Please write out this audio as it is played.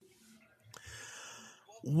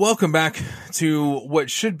Welcome back to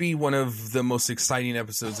what should be one of the most exciting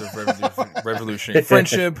episodes of Revolutionary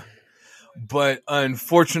Friendship, but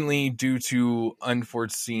unfortunately, due to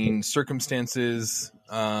unforeseen circumstances,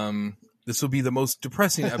 this will be the most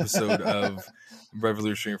depressing episode of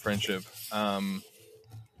Revolutionary Friendship. But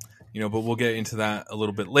we'll get into that a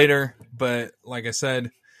little bit later. But like I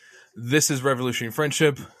said, this is Revolutionary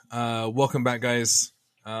Friendship. Welcome back, guys.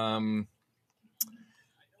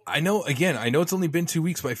 I know it's only been 2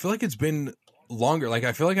 weeks, but I feel like it's been longer. Like,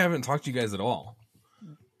 I feel like I haven't talked to you guys at all.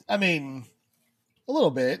 I mean, a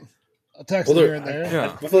little bit. A text here and there.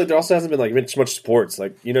 Yeah. I feel like there also hasn't been like much sports,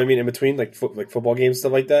 like, you know what I mean, in between, like football games,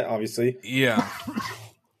 stuff like that. Obviously, yeah.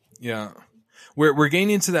 We're getting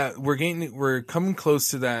into that. We're coming close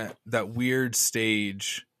to that weird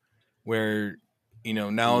stage where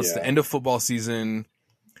now it's the end of football season.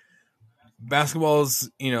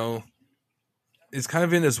 Basketball's is kind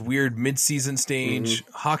of in this weird mid-season stage.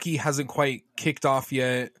 Mm-hmm. Hockey hasn't quite kicked off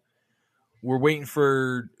yet. We're waiting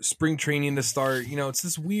for spring training to start. It's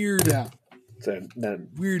this weird,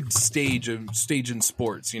 weird stage in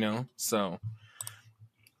sports. So,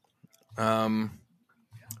 but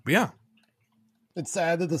yeah, it's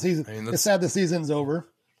sad that the season. It's sad the season's over.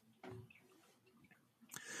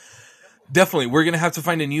 Definitely, we're gonna have to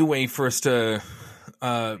find a new way for us to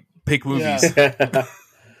pick movies. Yeah.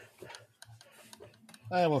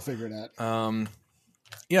 We'll figure it out.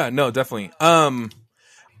 Yeah, no, definitely. I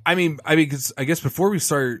mean, because I guess before we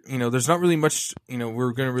start, there's not really much,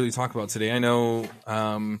 we're going to really talk about today. I know,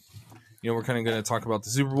 we're kind of going to talk about the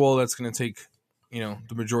Super Bowl. That's going to take, the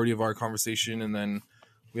majority of our conversation. And then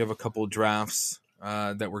we have a couple drafts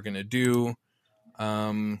that we're going to do. But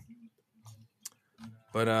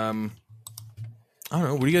I don't know.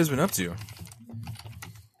 What have you guys been up to?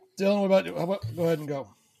 Dylan, what about you? Go ahead and go.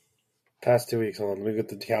 Past 2 weeks. Hold on, let me get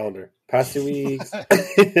the calendar. Past 2 weeks.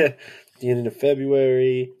 The end of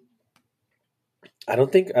February. I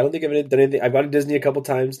don't think I've done anything. I've gone to Disney a couple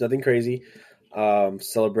times. Nothing crazy.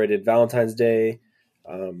 Celebrated Valentine's Day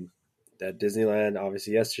at Disneyland,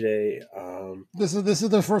 obviously yesterday. This is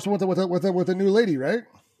the first one with a new lady, right?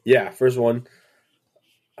 Yeah, first one.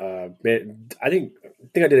 I think I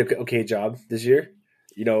did an okay job this year.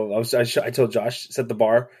 I told Josh, set the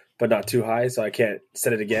bar, but not too high, so I can't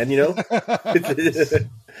set it again,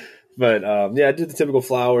 But I did the typical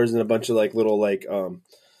flowers and a bunch of like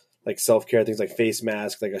self-care things, like face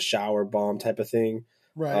mask, like a shower bomb type of thing.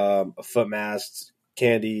 Right. A foot mask,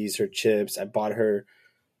 candies, her chips. I bought her.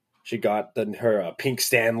 She got her pink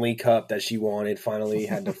Stanley cup that she wanted. Finally,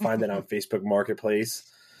 had to find that on Facebook Marketplace.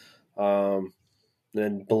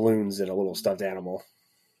 Then balloons and a little stuffed animal.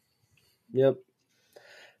 Yep.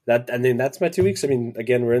 That's my 2 weeks. I mean,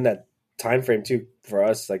 again, we're in that time frame too for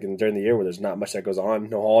us, like during the year where there's not much that goes on,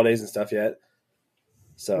 no holidays and stuff yet.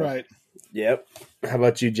 So, right. Yep. How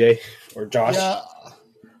about you, Jay or Josh? Yeah,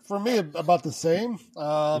 for me, about the same.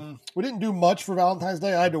 We didn't do much for Valentine's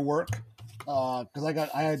Day. I had to work because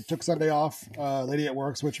I took Sunday off. Lady at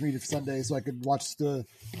work switched me to Sunday so I could watch the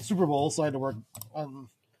Super Bowl. So I had to work on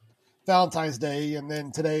Valentine's Day, and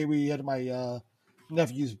then today we had my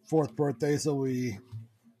nephew's 4th birthday, so we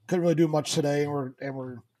couldn't really do much today, and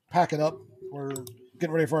we're packing up. We're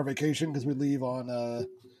getting ready for our vacation because we leave on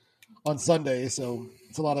Sunday, so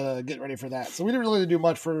it's a lot of getting ready for that. So we didn't really do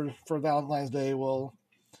much for Valentine's Day. So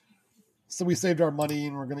we saved our money,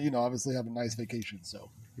 and we're gonna, obviously have a nice vacation. So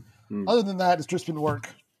other than that, it's just been work.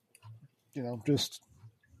 Just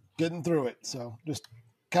getting through it. So just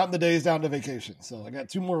counting the days down to vacation. So I got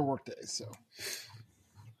 2 more work days. So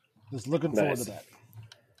just looking forward to that.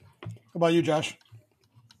 How about you, Josh?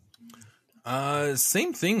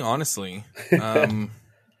 Same thing, honestly.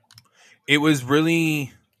 It was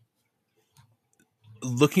really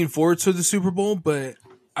looking forward to the Super Bowl, but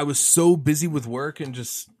I was so busy with work and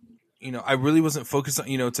just, I really wasn't focused on,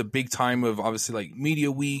 it's a big time of obviously like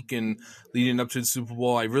media week and leading up to the Super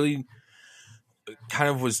Bowl. I really kind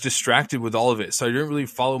of was distracted with all of it. So I didn't really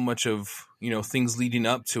follow much of, things leading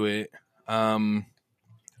up to it.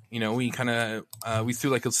 We kind of, we threw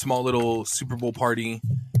like a small little Super Bowl party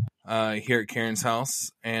here at Karen's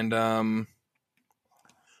house, and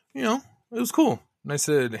it was cool. Nice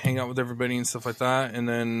to hang out with everybody and stuff like that. And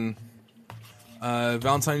then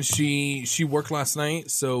Valentine's, she worked last night,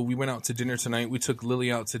 so we went out to dinner tonight. We took Lily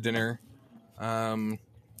out to dinner. Took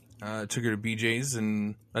her to BJ's,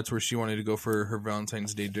 and that's where she wanted to go for her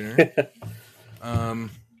Valentine's Day dinner.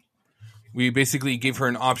 We basically gave her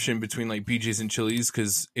an option between like BJ's and Chili's,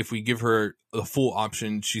 because if we give her a full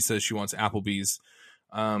option, she says she wants Applebee's.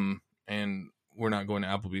 And we're not going to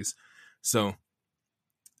Applebee's. So,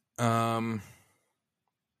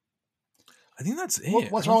 I I think that's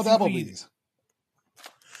it. What's I wrong with don't think Applebee's?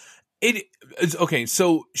 It's okay.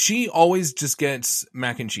 So she always just gets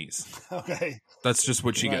mac and cheese. Okay. That's just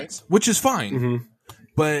what she Right. gets, which is fine. Mhm.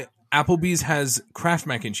 But Applebee's has Kraft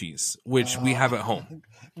mac and cheese, which we have at home.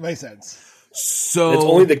 Makes sense. So It's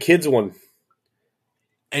only the kids one.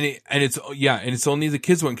 and it's only the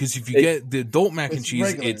kids one, because if you It- get the adult mac and It's cheese,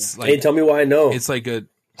 regular. it's Hey, like tell me why I know. it's like a.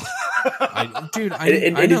 Dude, I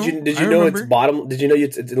And know. did I you know it's remember. bottom? Did you know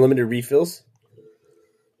it's limited refills?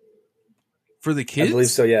 For the I kids? believe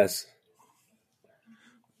so. Yes.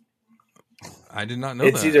 I did not know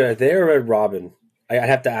It's that. either there or Red Robin. I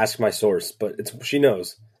have to ask my source, but she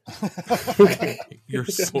knows. Your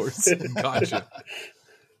source. Gotcha.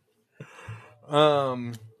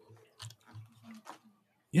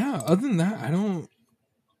 Yeah, other than that, I don't.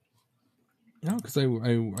 No, because I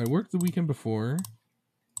worked the weekend before.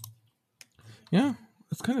 Yeah,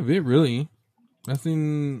 that's kind of it, really.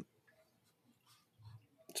 Nothing.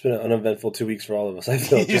 It's been an uneventful 2 weeks for all of us. I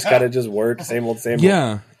feel just Yeah. gotta just work, same old, same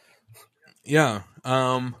old. Yeah.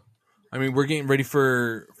 I mean, we're getting ready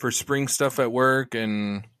for spring stuff at work,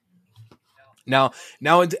 and now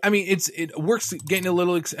it works getting a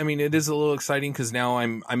little. It is a little exciting because now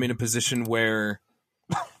I'm in a position where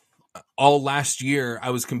all last year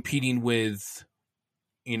I was competing with,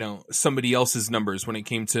 somebody else's numbers when it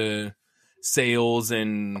came to sales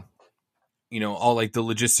and all like the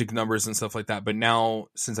logistic numbers and stuff like that. But now,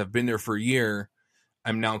 since I've been there for a year,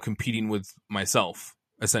 I'm now competing with myself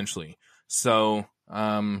essentially. So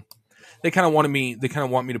they kind of want me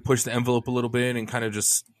to push the envelope a little bit and kind of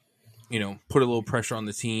just put a little pressure on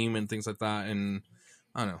the team and things like that. And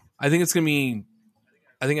I don't know. I think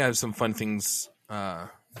I have some fun things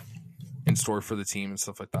in store for the team and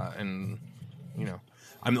stuff like that. And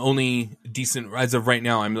I'm the only decent, as of right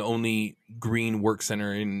now, I'm the only green work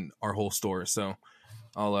center in our whole store. So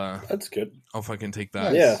I'll That's good. I'll fucking take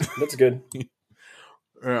that. Yeah, that's good.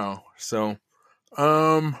 Yeah. So,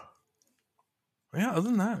 yeah. Other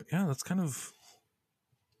than that, yeah, it's kind of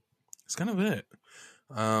it.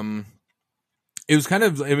 It was kind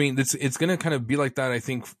of. It's gonna kind of be like that, I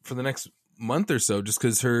think, for the next month or so, just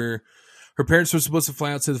because her parents were supposed to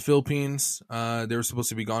fly out to the Philippines. They were supposed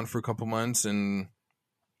to be gone for a couple months, and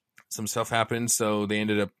some stuff happened, so they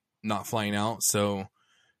ended up not flying out. So,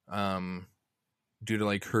 due to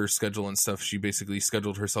like her schedule and stuff, she basically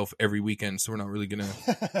scheduled herself every weekend. So we're not really gonna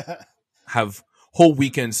have whole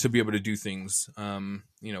weekends to be able to do things.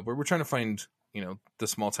 But we're trying to find the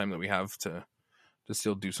small time that we have to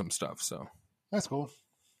still do some stuff. So That's cool.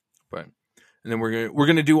 and then we're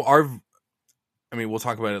gonna do our. We'll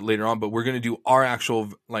talk about it later on, but we're gonna do our actual,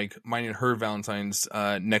 like, mine and her Valentine's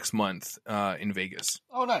next month in Vegas.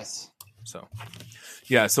 Oh, nice. So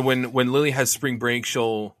yeah, so when Lily has spring break,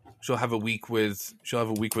 she'll have a week with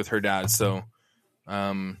her dad. So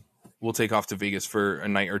we'll take off to Vegas for a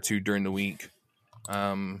night or two during the week.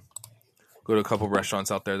 Go to a couple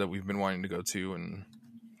restaurants out there that we've been wanting to go to, and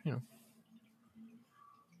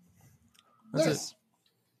that's Nice. it.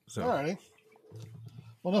 So Alrighty.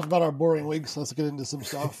 Well, enough about our boring weeks. Let's get into some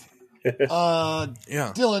stuff. yeah.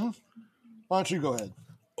 Dylan, why don't you go ahead?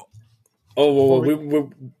 Oh, well,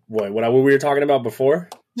 what we were talking about before?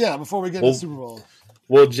 Yeah, before we get into Super Bowl.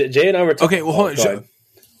 Well, Jay and I were talking. Okay, well, hold on. go ahead.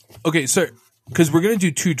 Okay, so because we're gonna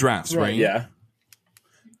do two drafts, right? Yeah.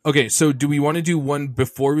 Okay, so do we want to do one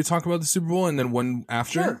before we talk about the Super Bowl and then one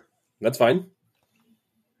after? Sure. That's fine.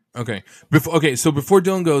 Okay. So before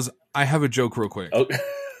Dylan goes, I have a joke real quick. Oh,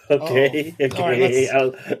 okay.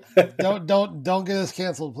 Oh. Okay. Don't get us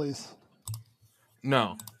canceled, please.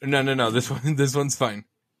 No. This one's fine.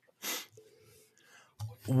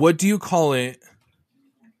 What do you call it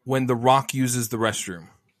when The Rock uses the restroom?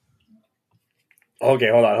 Okay,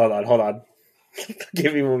 hold on.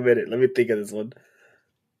 Give me 1 minute. Let me think of this one.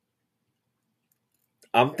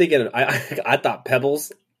 I'm thinking. I thought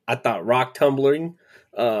pebbles. I thought rock tumbling.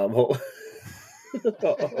 I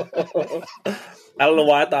don't know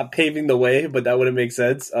why I thought paving the way, but that wouldn't make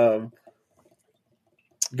sense. Go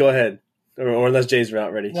ahead, or unless Jay's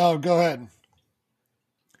not ready. No, go ahead.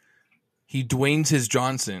 He Dwayne's his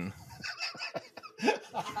Johnson.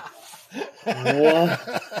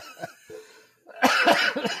 What?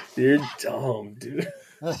 You're dumb, dude.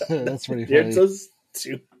 That's pretty funny. You're so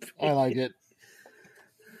stupid. I like it.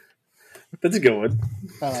 That's a good one.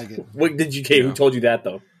 I like it. What did you? Who told you that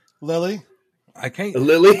though? Lily? I can't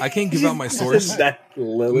Lily? I can't give out my source. That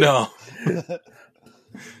Lily? No.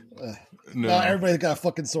 Now everybody's got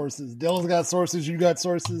fucking sources. Dylan's got sources. You got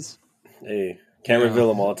sources. Hey, can't reveal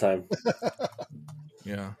them all the time.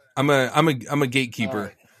 Yeah. I'm a gatekeeper.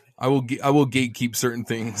 All right. I will gatekeep certain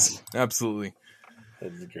things. Absolutely.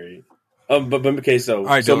 That's great. But okay, so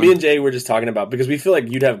right, so Dylan. me and Jay were just talking about, because we feel like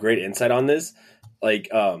you'd have great insight on this, like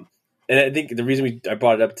and I think the reason I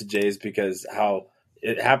brought it up to Jay is because how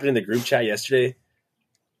it happened in the group chat yesterday,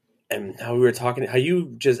 and how we were talking, how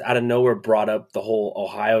you just out of nowhere brought up the whole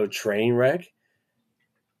Ohio train wreck,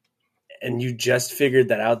 and you just figured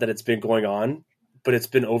that out, that it's been going on, but it's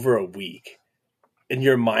been over a week in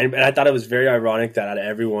your mind. And I thought it was very ironic that out of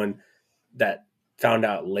everyone that found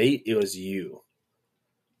out late, it was you.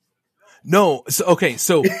 No,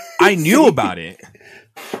 so I knew about it.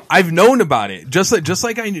 I've known about it. Just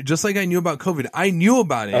like I knew about COVID. I knew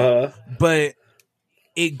about it, but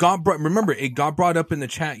it got brought up in the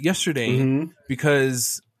chat yesterday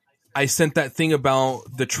because I sent that thing about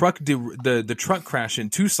the truck the truck crash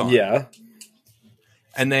in Tucson. Yeah.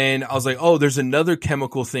 And then I was like, oh, there's another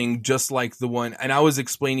chemical thing just like the one. And I was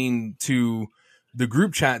explaining to the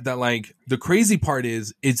group chat that, like, the crazy part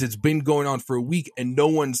is it's been going on for a week and no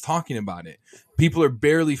one's talking about it. People are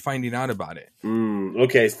barely finding out about it.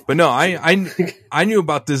 Okay. But no, I knew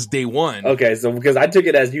about this day one. Okay. So because I took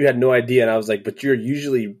it as you had no idea, and I was like, but you're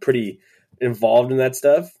usually pretty involved in that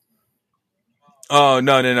stuff. Oh,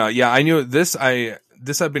 no. Yeah, I knew this. I've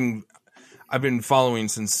been following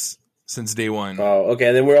since day one. Oh, okay.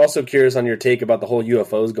 And then we're also curious on your take about the whole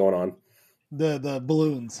UFOs going on. The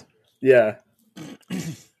balloons. Yeah.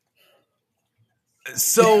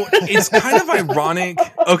 So it's kind of ironic.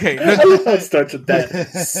 Okay. Let's start with that.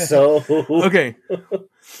 So okay.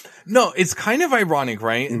 No, it's kind of ironic,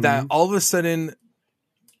 right? That all of a sudden,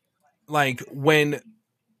 like, when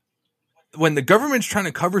the government's trying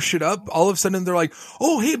to cover shit up, all of a sudden they're like,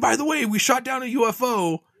 oh, hey, by the way, we shot down a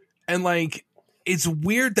UFO. And, like, it's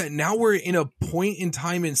weird that now we're in a point in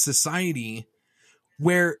time in society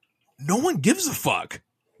where no one gives a fuck.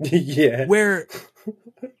 Yeah. Where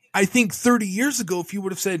I think 30 years ago, if you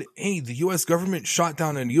would have said, hey, the U.S. government shot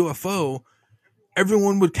down a UFO,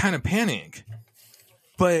 everyone would kind of panic.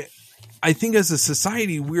 But I think as a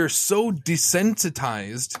society, we are so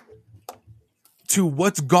desensitized to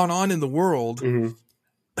what's gone on in the world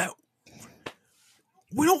that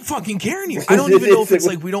we don't fucking care anymore. I don't even know if it's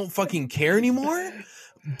like we don't fucking care anymore,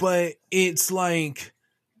 but it's like,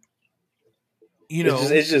 you know,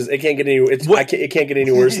 it can't get any. It can't get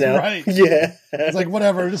any worse now. Right. Yeah. It's like,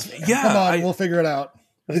 whatever. Just come on, we'll figure it out.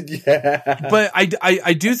 Yeah. But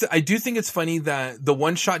I do think it's funny that the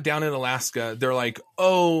one shot down in Alaska, they're like,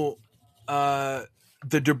 oh, the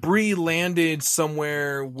debris landed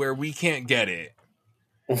somewhere where we can't get it,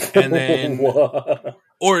 and then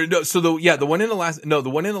or no, so the one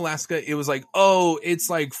in Alaska, it was like, oh, it's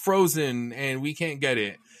like frozen and we can't get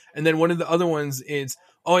it, and then one of the other ones is,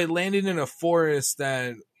 oh, it landed in a forest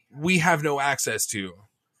that we have no access to.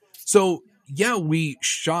 So yeah, we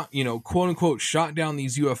shot, quote unquote, shot down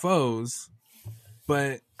these UFOs,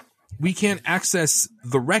 but we can't access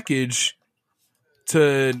the wreckage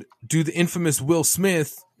to do the infamous Will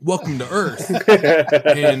Smith "Welcome to Earth,"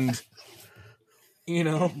 and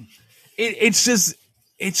it's just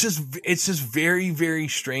very, very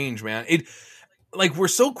strange, man. It, like, we're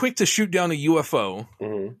so quick to shoot down a UFO,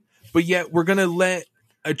 but yet we're gonna let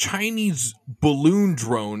a Chinese balloon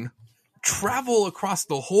drone travel across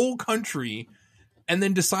the whole country and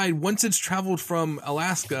then decide, once it's traveled from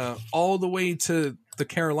Alaska all the way to the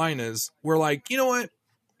Carolinas, we're like, you know what?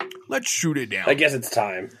 Let's shoot it down. I guess it's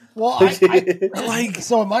time. Well,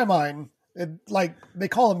 so in my mind, they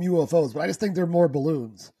call them UFOs, but I just think they're more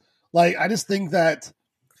balloons. Like, I just think that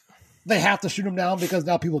they have to shoot them down because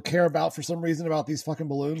now people care about, for some reason, about these fucking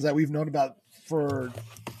balloons that we've known about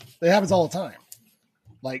they happen all the time.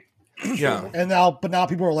 Like, yeah. And now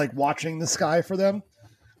people are like watching the sky for them.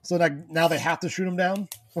 So like now they have to shoot them down.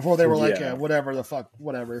 Before they were like, yeah, whatever the fuck,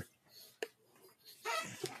 whatever.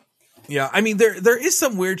 Yeah, I mean, there is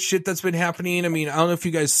some weird shit that's been happening. I mean, I don't know if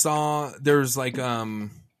you guys saw, there's like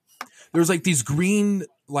these green,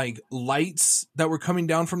 like, lights that were coming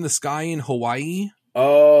down from the sky in Hawaii.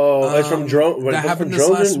 Oh, it's from drone. That happened from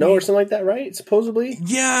drones, no, or something like that, right? Supposedly.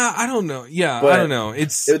 Yeah, I don't know. Yeah, I don't know. I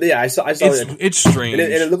saw. It's strange,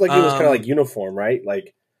 and it looked like it was kind of like uniform, right?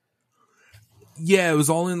 Like, yeah, it was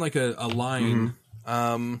all in like a line.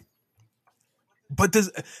 But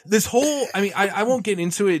this whole, I mean, I won't get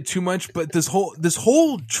into it too much, but this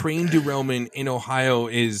whole train derailment in Ohio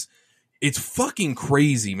it's fucking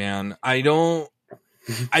crazy, man. I don't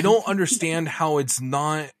understand how it's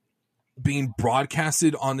not being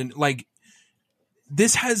broadcasted on like,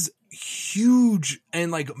 this has huge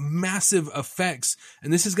and like massive effects,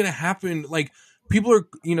 and this is going to happen. Like, people are,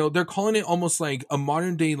 they're calling it almost like a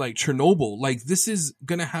modern day, like, Chernobyl. Like, this is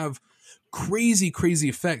going to have crazy, crazy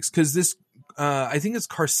effects. 'Cause this, I think it's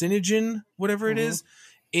carcinogen, whatever it is.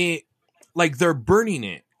 like they're burning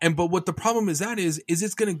it. But what the problem is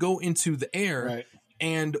it's going to go into the air. Right.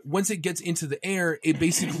 And once it gets into the air, it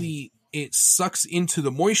basically, it sucks into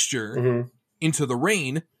the moisture, into the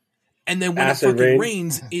rain. And then when acid it fucking rain.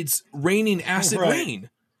 rains, it's raining acid Right. rain.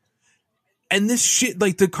 And this shit,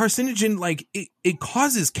 like the carcinogen, like it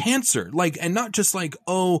causes cancer. Like, and not just like,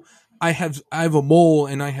 oh, I have a mole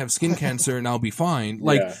and I have skin cancer and I'll be fine.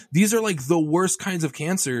 Like these are like the worst kinds of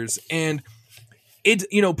cancers. And it,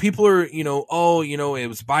 people are, oh, it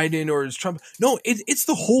was Biden or it's Trump. No, it's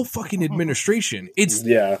the whole fucking administration.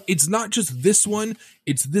 It's not just this one.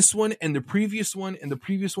 It's this one and the previous one and the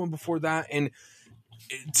previous one before that. And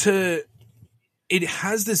it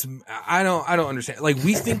has this, I don't understand. Like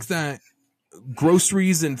we think that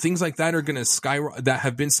groceries and things like that are going to that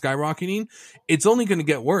have been skyrocketing. It's only going to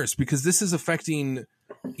get worse because this is affecting,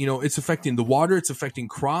 it's affecting the water. It's affecting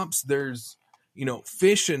crops. There's,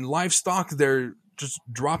 fish and livestock. They're just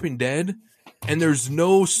dropping dead. And there's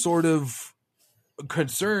no sort of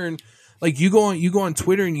concern. Like you go on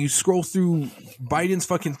Twitter and you scroll through Biden's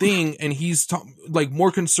fucking thing and he's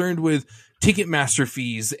more concerned with Ticketmaster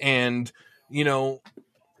fees and,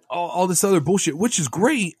 all this other bullshit, which is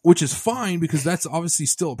great, which is fine because that's obviously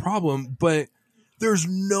still a problem, but there's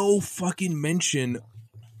no fucking mention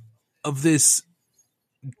of this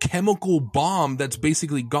chemical bomb that's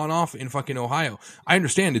basically gone off in fucking Ohio. I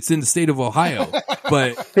understand it's in the state of Ohio,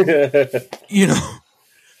 but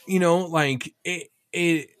like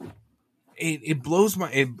it blows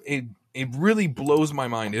my it really blows my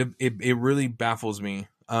mind. It really baffles me.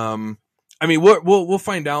 I mean, we'll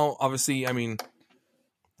find out. Obviously, I mean,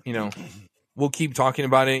 we'll keep talking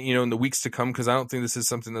about it, in the weeks to come because I don't think this is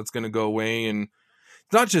something that's going to go away. And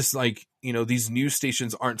it's not just like these news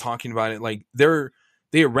stations aren't talking about it. Like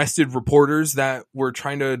they arrested reporters that were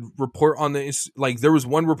trying to report on this. Like there was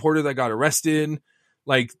one reporter that got arrested,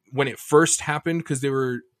 like when it first happened because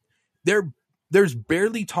there's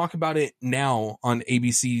barely talk about it now on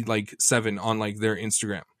ABC 7 on their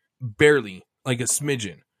Instagram, barely, like a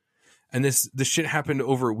smidgen. And this shit happened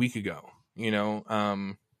over a week ago,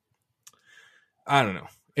 I don't know.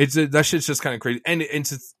 That shit's just kind of crazy. And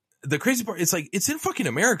it's the crazy part. It's it's in fucking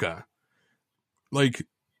America. Like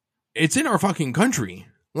it's in our fucking country.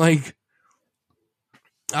 Like,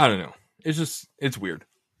 I don't know. It's weird.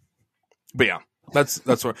 But yeah, that's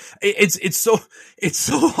where it's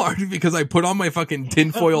so hard because I put on my fucking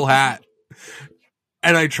tinfoil hat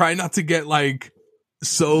and I try not to get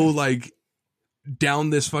so down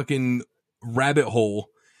this fucking rabbit hole.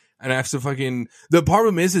 And I have to fucking, the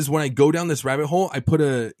problem is when I go down this rabbit hole, I put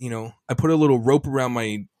a little rope around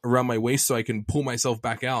my waist so I can pull myself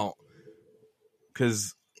back out.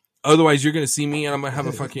 Cause otherwise you're going to see me and I'm going to have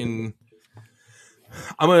a fucking,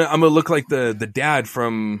 I'm going to look like the dad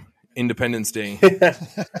from Independence Day.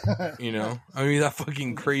 I mean, that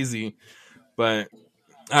fucking crazy, but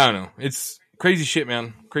I don't know. It's crazy shit,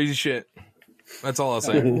 man. Crazy shit. That's all I'll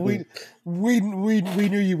say. We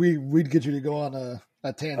knew we'd get you to go on a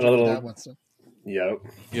tangent with that one. So. Yep.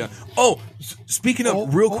 Yeah. Oh, speaking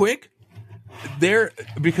of real quick,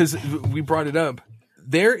 because we brought it up,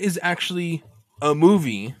 there is actually a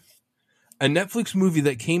Netflix movie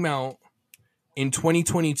that came out in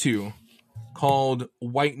 2022 called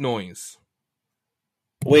White Noise.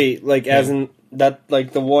 Wait, as in that,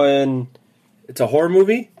 the one, it's a horror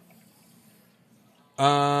movie?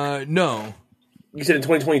 No. You said in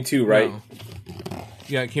 2022, right? No.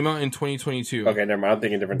 Yeah, it came out in 2022. Okay, never mind. I'm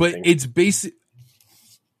thinking different but things. it's basic.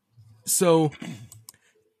 So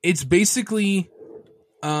it's basically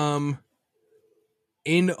in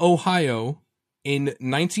Ohio in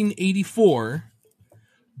 1984,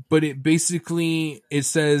 but it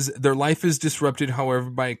says their life is disrupted, however,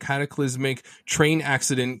 by a cataclysmic train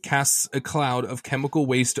accident casts a cloud of chemical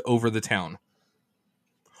waste over the town.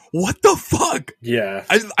 What the fuck? Yeah.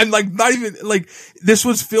 I'm not even this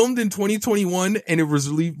was filmed in 2021 and it was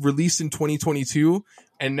released in 2022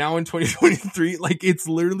 and now in 2023, it's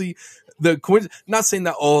literally not saying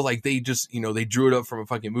that, they just, they drew it up from a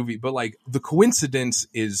fucking movie, but the coincidence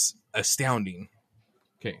is astounding.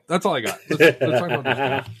 Okay. That's all I got. Let's talk about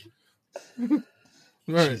this. All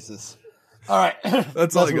right. Jesus. All right.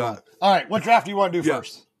 That's all I got. All right. What draft do you want to do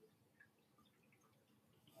first?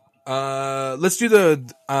 Let's do the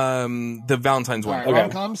Valentine's one. Right, okay.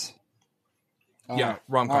 Rom-coms? Yeah,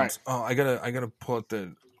 rom-coms. Right. Oh, I gotta pull out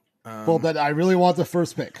the. Well, then I really want the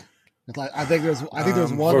first pick. I think there's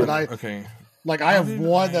one that I okay. I have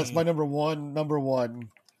one that's my number one.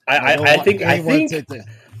 I think I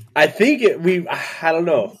don't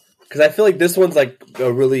know because I feel like this one's a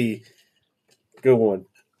really good one.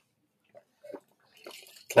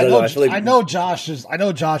 I don't know. I feel like I know Josh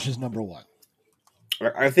is number one.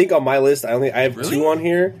 I think on my list, I have Really? 2 on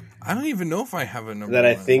here I don't even know if I have a number that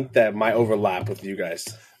one. I think that might overlap with you guys.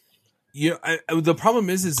 You know, the problem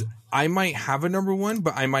is I might have a number one,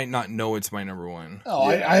 but I might not know it's my number one. Oh,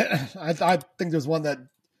 Yeah. I think there's one that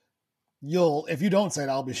if you don't say it,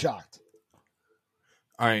 I'll be shocked.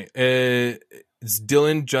 All right, it's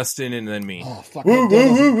Dylan, Justin, and then me. Oh fuck!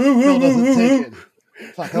 Dylan doesn't take it.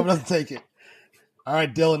 Fuck, Dylan doesn't take it. All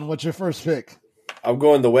right, Dylan, what's your first pick? I'm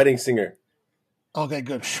going The Wedding Singer. Okay,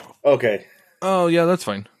 good. Okay. Oh yeah, that's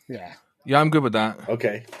fine. Yeah, Yeah, I'm good with that.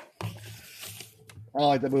 Okay. I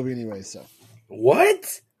like that movie anyway. So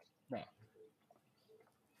What?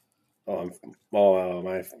 no.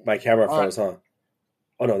 My camera All froze, huh?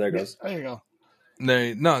 Oh no, there it goes. There you go. There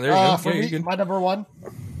you go. For Yeah, you're me, good. my number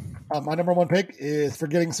one pick is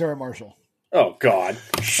Forgetting Sarah Marshall. Oh god.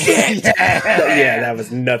 Shit! Yeah, that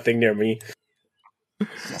was nothing near me.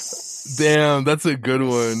 Yes. Damn, that's a good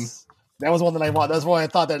one. That was one that I want. That's why I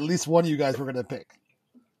thought that at least one of you guys were going to pick.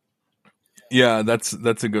 Yeah, that's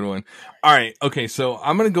a good one. All right, okay, so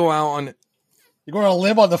I'm gonna go out on. You're going on a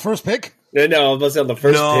limb on the first pick? No, I was about to say on the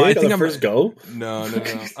first No, I pick, on think the I'm- first go. No.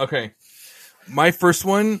 Okay, my first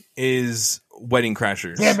one is Wedding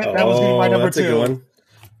Crashers. Damn it! That was going to be my number that's a two. good one.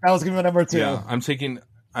 That was going to be my number two. Yeah, I'm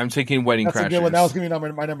taking Wedding That's Crashers. a good one. That was going to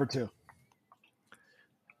be my number two.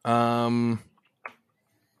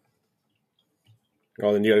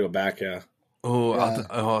 Oh, then you gotta go back, yeah. Oh, Yeah.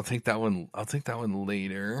 I'll take that one. I'll take that one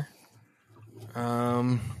later.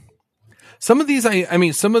 Some of these, I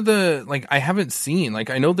mean, some of the like I haven't seen. Like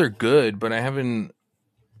I know they're good, but I haven't.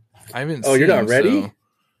 Oh, you're not seen, ready? so-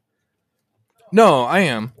 No, I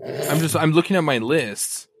am. I'm looking at my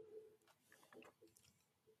list.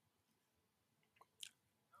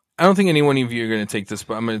 I don't think any one of you are going to take this,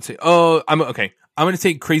 but I'm going to take. Oh, I'm okay. I'm going to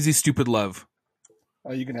take Crazy Stupid Love.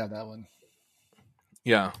 Oh, you can have that one.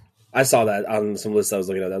 Yeah, I saw that on some lists I was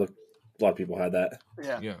looking at. A lot of people had that.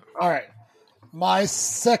 yeah. All right. My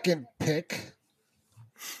second pick.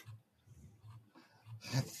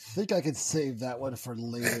 I think I could save that one for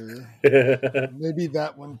later. Maybe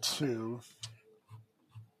that one too.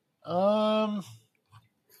 I'm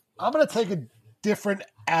gonna take a different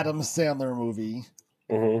Adam Sandler movie.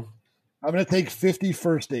 Mm-hmm. I'm gonna take 50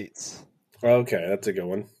 First Dates. Okay, that's a good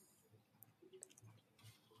one.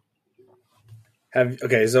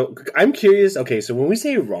 So I'm curious. Okay, so when we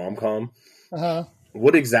say rom-com, Uh-huh.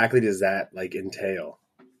 what exactly does that like entail?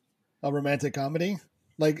 A romantic comedy.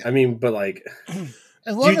 Like I mean, but like,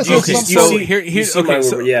 as long as you there's see- some so sort of, here- you see okay, my-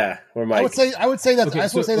 so- yeah, where Mike. I would say that Okay, I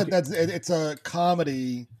just want to so- say that it's a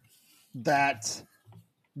comedy that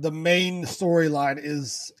the main storyline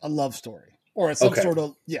is a love story or some Okay. sort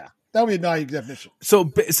of that would be my definition. So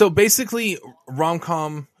basically, rom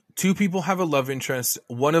com. Two people have a love interest.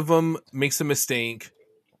 One of them makes a mistake,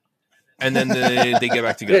 and then they get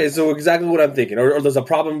back together. Yeah, so exactly what I'm thinking, or there's a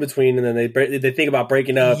problem between, and then they think about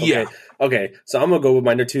breaking up. Okay, Yeah. okay. So I'm gonna go with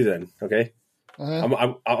my number 2 then. Okay,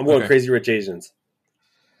 Uh-huh. I'm going Okay. Crazy Rich Asians.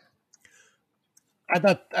 I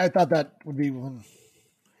thought that would be one.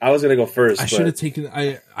 I was gonna go first. I but- should have taken.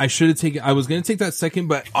 I should have taken. I was going to take that second,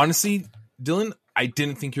 but honestly, Dylan, I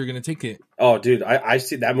didn't think you were going to take it. Oh, dude, I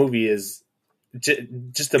see that movie is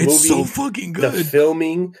just the movie. It's so fucking The good.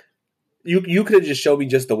 filming. You could have just showed me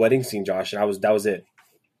just the wedding scene, Josh, and that was it.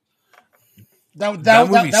 That That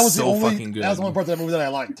movie's was so the only fucking good. that was the only part of that movie that I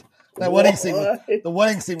liked. That wedding scene. What? The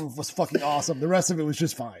wedding scene was fucking awesome. The rest of it was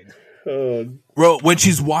just fine. Bro, when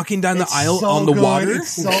she's walking down the It's aisle so on the good. water,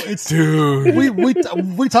 It's dude.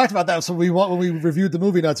 we talked about that. So when we reviewed the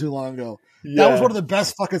movie not too long ago. Yeah. That was one of the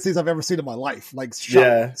best fucking scenes I've ever seen in my life. Like,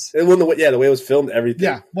 Yeah, shot. and the way it was filmed, everything.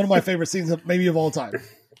 Yeah, one of my favorite scenes, maybe of all time.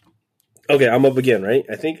 Okay, I'm up again, right?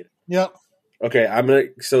 I think. Yep. Okay, I'm gonna.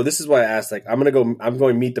 So this is why I asked. Like, I'm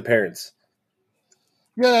going Meet the Parents.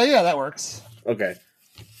 Yeah, that works. Okay.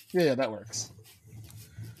 Yeah, that works.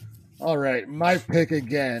 All right, my pick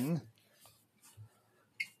again.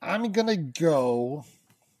 I'm gonna go.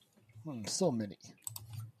 So many.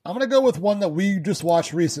 I'm gonna go with one that we just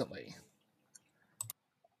watched recently.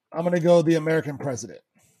 I'm gonna go The American President.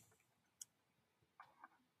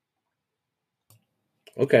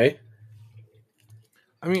 Okay.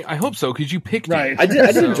 I mean, I hope so because you picked Right. it. I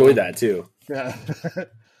did So- enjoy that too. Yeah.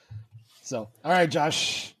 So, all right,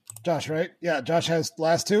 Josh. Josh, right? Yeah, Josh has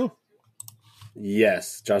last two.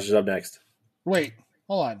 Yes, Josh is up next. Wait,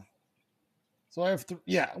 hold on. So I have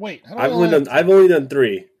yeah. Wait, how do I I've only only done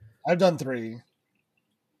 3. I've done 3.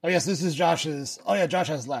 Oh yes, this is Josh's. Oh yeah, Josh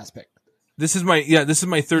has last pick. This is my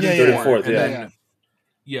third Yeah, and yeah, fourth. yeah. and Yeah, then-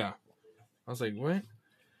 yeah. I was like, what?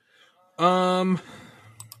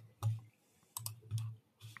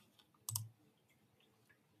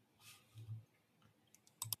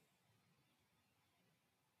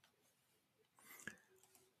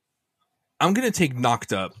 I'm gonna take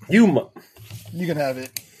Knocked Up. You can have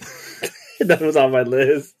it. That was on my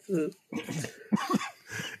list.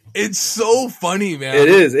 It's so funny, man. It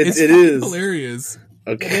is. It is hilarious.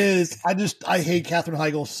 Okay. It is. I hate Katherine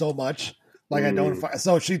Heigl so much. Like I don't.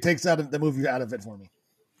 So she takes out of the movie out of it for me.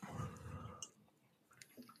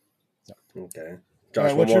 So. Okay. Josh, all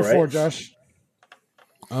right, what's your four, Josh?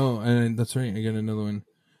 Oh, and that's right. I got another one.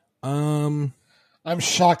 I'm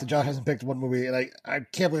shocked that Josh hasn't picked one movie, and I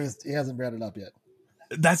can't believe he hasn't brought it up yet.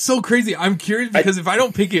 That's so crazy. I'm curious because if I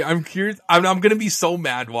don't pick it, I'm curious. I'm gonna be so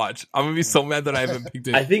mad. Watch, I'm gonna be so mad that I haven't picked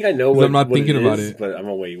it. I think I know what I'm not thinking about is, it, but I'm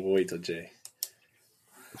gonna wait. We'll wait till Jay.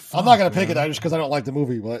 I'm not gonna pick it just because I don't like the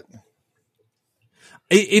movie, but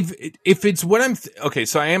if it's what I'm okay,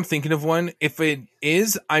 so I am thinking of one. If it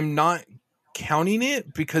is, I'm not counting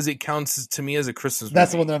it because it counts to me as a Christmas movie.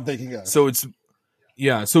 That's the one that I'm thinking of. So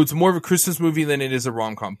it's more of a Christmas movie than it is a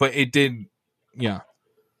rom-com, but it did. Yeah,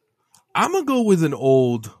 I'm gonna go with an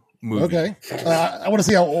old movie. Okay, I want to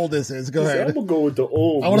see how old this is. Go ahead. I'm gonna go with the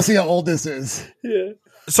old. I want to see how old this is. Yeah.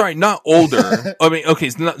 Sorry, not older. I mean, okay,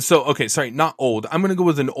 sorry, not old. I'm gonna go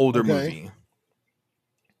with an older movie.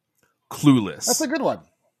 Clueless. That's a good one.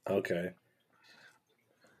 Okay.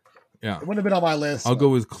 It Yeah, wouldn't have been on my list. I'll go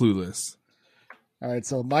with Clueless. All right,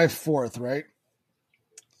 so my fourth, right?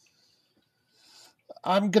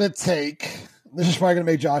 I'm gonna take. This is probably gonna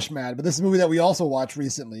make Josh mad, but this is a movie that we also watched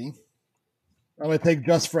recently. I'm gonna take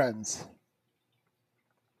Just Friends.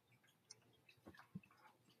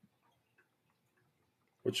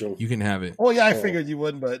 Which one? You can have it. Well, yeah, I figured you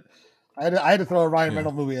would, but I had to throw a Ryan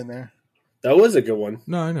Reynolds movie in there. That was a good one.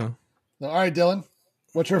 No, I know. All right, Dylan,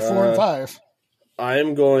 what's your 4 and 5?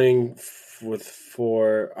 I'm going with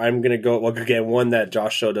 4. I'm gonna go again. One that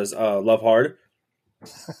Josh showed us. Love Hard.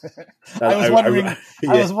 I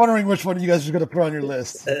was wondering which one you guys were going to put on your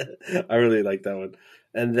list. I really like that one.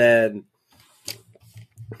 And then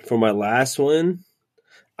for my last one,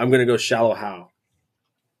 I'm gonna go Shallow Hal.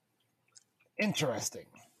 Interesting.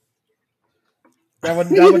 That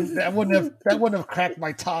wouldn't have cracked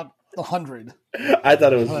my top 100. I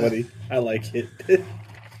thought it was funny. I like it.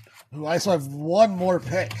 Ooh, I still have one more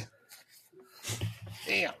pick.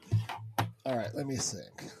 Damn. All right, let me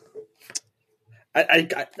think.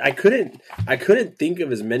 I couldn't think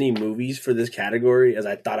of as many movies for this category as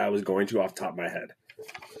I thought I was going to off the top of my head.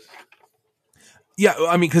 Yeah,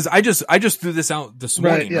 I mean, because I just threw this out this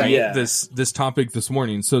morning, right? Yeah. This topic this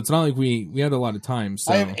morning, so it's not like we had a lot of time.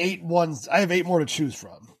 So I have 8 more to choose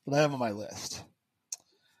from, but I have on my list.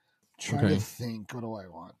 Trying to think, what do I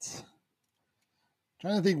want?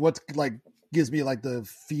 Trying to think what like gives me like the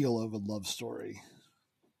feel of a love story.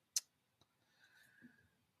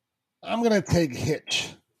 I'm gonna take Hitch.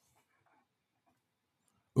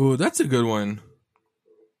 Ooh, that's a good one.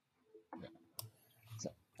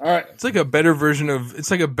 All right, it's like a better version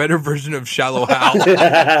of Shallow Hal.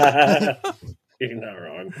 You're not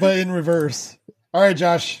wrong, but in reverse. All right,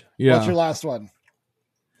 Josh. Yeah. What's your last one?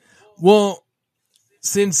 Well,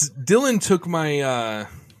 since Dylan took my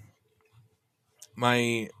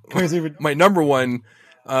my number one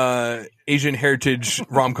Asian heritage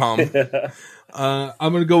rom-com, I'm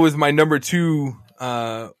gonna go with my number 2,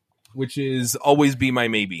 which is Always Be My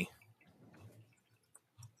Maybe.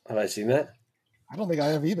 Have I seen that? I don't think I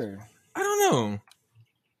have either. I don't know.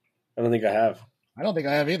 I don't think I have. I don't think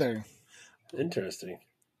I have either. Interesting.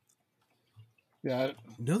 Yeah,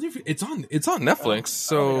 it's on Netflix,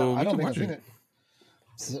 so I don't think I've seen it.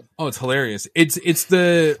 Oh, it's hilarious! It's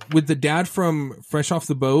the with the dad from Fresh Off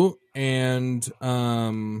the Boat, and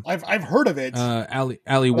I've heard of it. Ali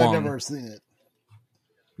Wong. I've never seen it.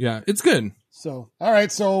 Yeah, it's good. So all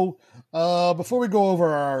right, so before we go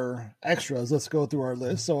over our extras, let's go through our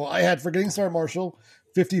list. So I had Forgetting Sarah Marshall,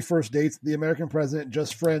 50 First Dates, The American President,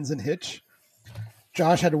 Just Friends, and Hitch.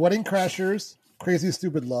 Josh had Wedding Crashers, Crazy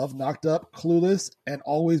Stupid Love, Knocked Up, Clueless, and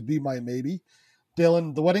Always Be My Maybe.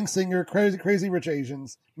 Dylan, The Wedding Singer, Crazy Rich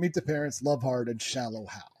Asians, Meet the Parents, Love Hard, and Shallow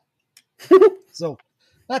Hal. So,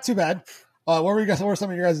 not too bad. What were some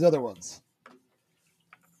of your guys' other ones?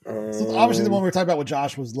 So obviously, the one we were talking about with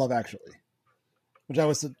Josh was Love Actually,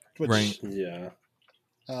 right. Yeah.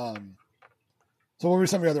 So, what were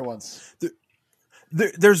some of your other ones?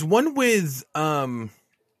 There's one with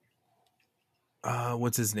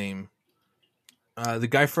what's his name? The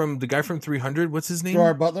guy from 300. What's his name?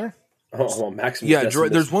 Gerard Butler. Oh, Maximus. Yeah,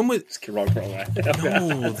 there's one with. Wrong one.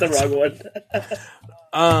 No, that's the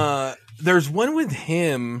wrong one. There's one with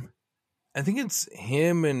him. I think it's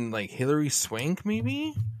him and like Hilary Swank,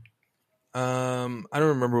 maybe. I don't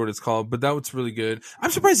remember what it's called, but that was really good.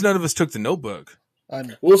 I'm surprised none of us took The Notebook. I've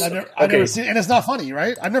never seen it, and it's not funny,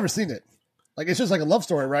 right? I've never seen it. Like it's just like a love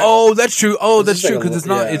story, right? Oh, that's true. Oh, It's that's just true like a because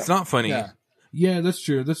lo- it's not funny. Yeah. Yeah, that's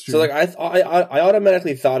true. That's true. So like I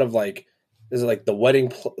automatically thought of like this is like the wedding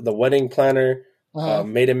planner, Uh-huh.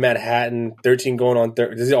 Made in Manhattan, 13 going on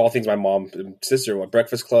 30. These are all things my mom and sister what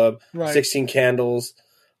Breakfast Club, Right. 16 Candles.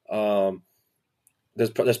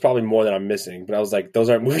 There's probably more that I'm missing, but I was like, those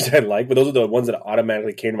aren't movies I like, but those are the ones that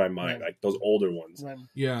automatically came to my mind, Right. like those older ones. Right.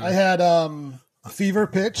 yeah. I had Fever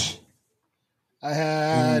Pitch. I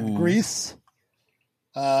had Ooh. Grease.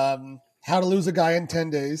 How to Lose a Guy in 10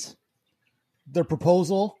 Days. The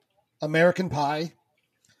Proposal. American Pie.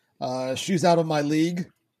 She's Out of My League.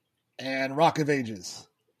 And Rock of Ages.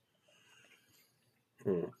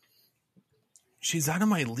 She's out of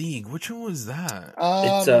my league. Which one was that?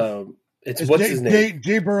 It's what's his name?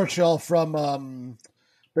 Jay Baruchel from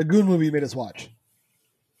the Goon movie you made us watch.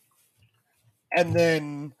 And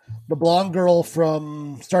then the blonde girl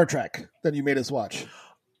from Star Trek that you made us watch.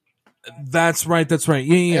 That's right. That's right.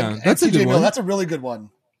 Yeah. And That's a TJ good Miller, one. that's a really good one.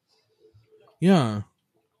 Yeah.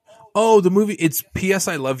 Oh, the movie. It's P.S.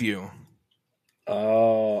 I Love You.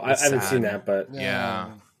 Oh, I It's haven't sad. seen that, but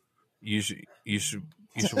Yeah. You should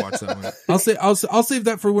watch that one. I'll save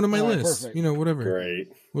that for one of my All right, lists. perfect. You know, whatever.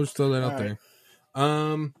 great. We'll just throw that out All there.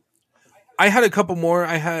 I had a couple more.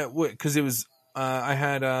 I had because it was I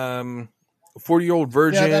had 40-Year-Old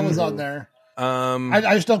Virgin. Yeah, that was on there. I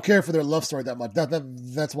I just don't care for their love story that much.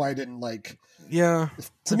 That's why I didn't like. yeah.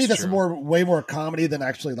 To me, that's true. way more comedy than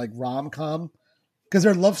actually like rom-com, because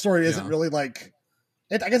their love story isn't Yeah. really like.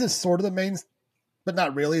 I guess it's sort of the main, but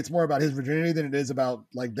not really. It's more about his virginity than it is about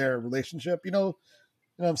like their relationship. You know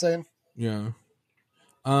what I'm saying? Yeah.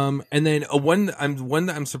 And then one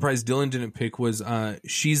that I'm surprised Dylan didn't pick was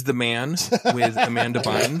She's the Man with Amanda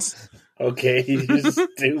Bynes. Okay, you're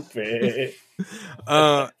stupid.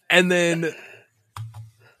 And then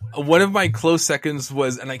one of my close seconds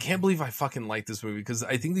was, and I can't believe I fucking like this movie because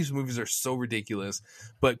I think these movies are so ridiculous,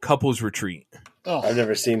 but Couples Retreat Oh, I've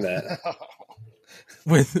never seen that.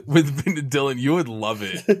 with Dylan, you would love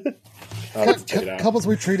it. I'll have to check it out. Couples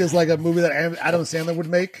Retreat is like a movie that Adam Sandler would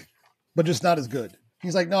make, but just not as good.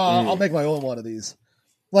 He's like, no, I'll make my own one of these.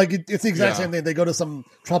 Like it's the exact Yeah. same thing. They go to some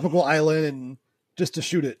tropical island and just to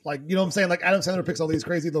shoot it. Like, you know what I'm saying? Like Adam Sandler picks all these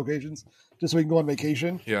crazy locations just so he can go on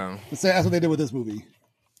vacation. Yeah. That's what they did with this movie.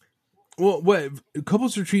 Well, what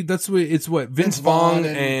Couples Retreat? That's what it's what Vince Vaughn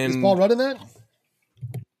and is Paul Rudd in that?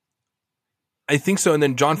 I think so, and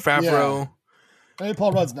then John Favreau, I mean,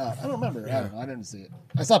 Paul Rudd's not. I don't remember. I don't know. I didn't see it.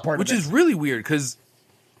 I saw part which of it. is really weird because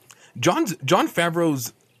John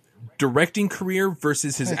Favreau's directing career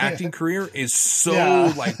versus his acting career is so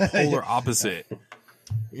Yeah. like polar opposite.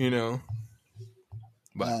 You know.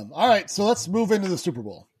 All right, so let's move into the Super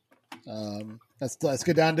Bowl. Let's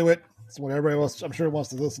get down to it. It's what everybody else, I'm sure, wants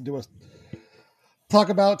to listen to us talk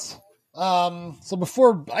about. So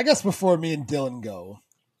before me and Dylan go,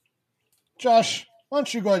 Josh, why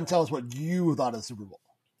don't you go ahead and tell us what you thought of the Super Bowl?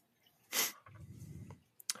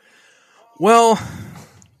 Well,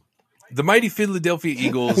 the mighty Philadelphia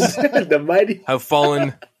Eagles The mighty. have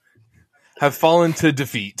fallen to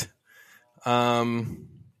defeat. Now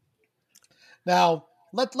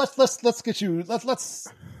let's get you.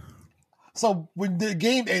 So when the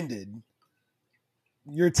game ended,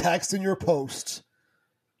 your text and your posts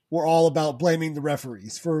were all about blaming the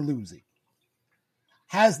referees for losing.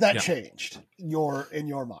 Has that Yeah. changed in your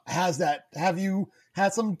mind? Have you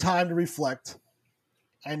had some time to reflect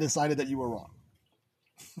and decided that you were wrong?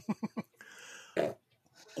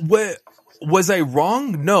 What was I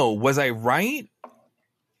wrong? No. Was I right?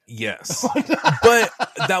 Yes. But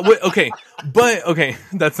that would okay. But okay,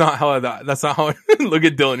 that's not how I look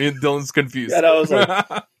at Dylan. Dylan's confused. And I was like,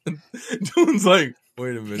 Dylan's like,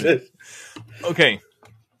 wait a minute. Okay.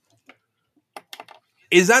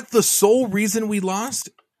 Is that the sole reason we lost?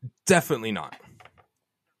 Definitely not.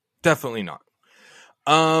 Definitely not.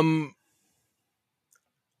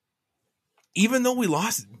 Even though we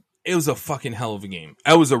lost, it was a fucking hell of a game.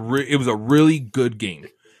 It was a really good game.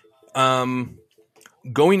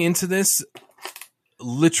 Going into this,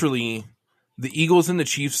 literally, the Eagles and the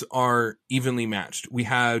Chiefs are evenly matched. We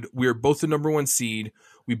were both the number one seed.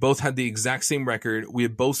 We both had the exact same record. We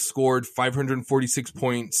had both scored 546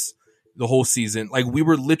 points the whole season. Like, we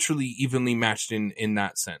were literally evenly matched in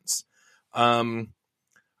that sense. I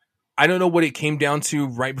don't know what it came down to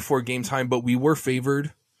right before game time, but we were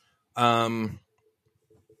favored. Our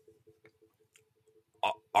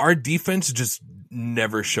defense just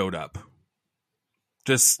never showed up.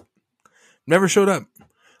 Just never showed up.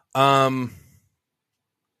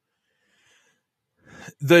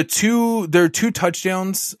 There are two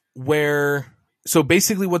touchdowns where, so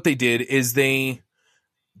basically what they did is they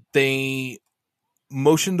they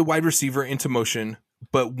motioned the wide receiver into motion,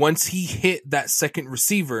 but once he hit that second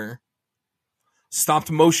receiver,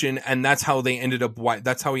 stopped motion, and that's how they ended up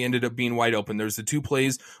that's how he ended up being wide open. There's the 2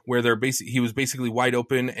 plays where he was basically wide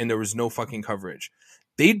open and there was no fucking coverage.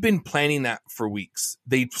 They'd been planning that for weeks.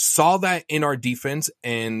 They saw that in our defense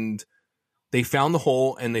and they found the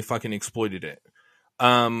hole and they fucking exploited it.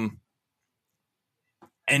 And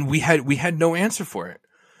we had no answer for it.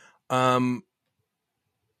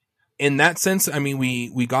 In that sense, I mean,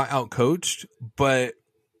 we got outcoached, but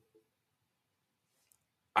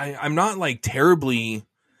I'm not like terribly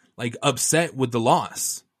like upset with the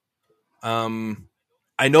loss.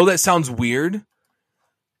 I know that sounds weird.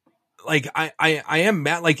 Like I am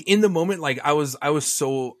mad. Like in the moment, like I was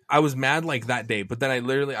mad like that day, but then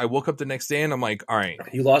I woke up the next day and I'm like, all right,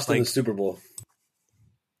 you lost like, in the Super Bowl.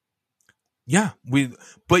 Yeah,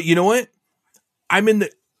 but you know what? I'm in the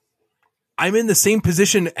same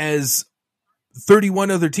position as 31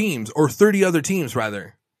 other teams, or 30 other teams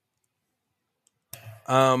rather.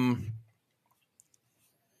 We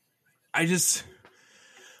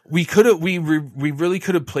really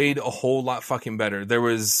could have played a whole lot fucking better. There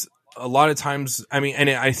was a lot of times, I mean, and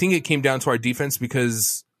I think it came down to our defense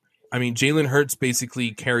because, I mean, Jalen Hurts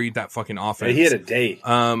basically carried that fucking offense. Yeah, he had a day.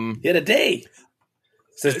 He had a day.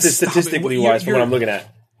 Statistically wise, from what I'm looking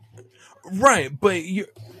at. Right, but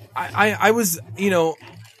I was, you know,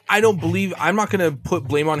 I'm not going to put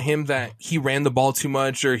blame on him that he ran the ball too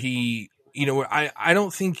much or he, you know, I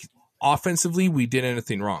don't think offensively we did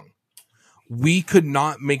anything wrong. We could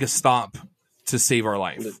not make a stop to save our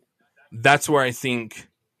life. That's where I think,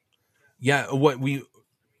 yeah, we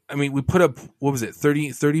put up, what was it?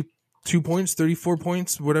 32 points, 34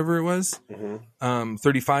 points, whatever it was.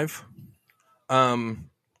 35.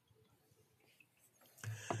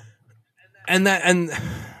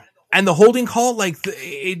 And the holding call, like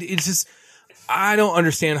it's just, I don't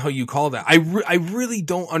understand how you call that. I really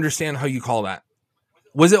don't understand how you call that.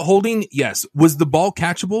 Was it holding? Yes. Was the ball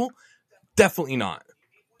catchable? Definitely not.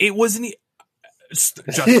 It wasn't.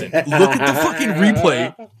 Justin, look at the fucking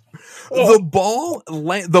replay.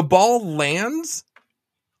 The ball lands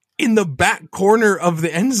in the back corner of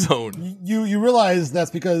the end zone. You realize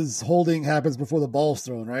that's because holding happens before the ball's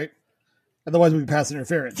thrown, right? Otherwise, it would be pass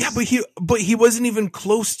interference. Yeah, but he wasn't even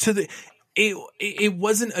close to the. It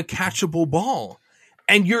wasn't a catchable ball,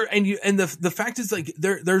 and the fact is, like,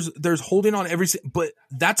 there's holding on every, but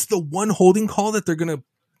that's the one holding call that they're gonna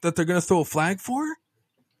throw a flag for.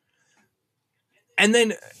 And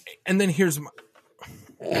then here's my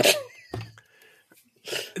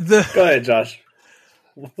Go ahead, Josh.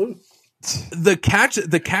 the catch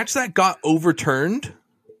that got overturned.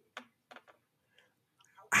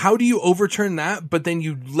 How do you overturn that? But then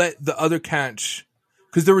you let the other catch,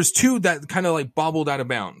 because there was 2 that kind of like bobbled out of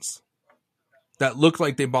bounds, that looked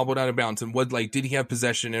like they bobbled out of bounds, and what, like, did he have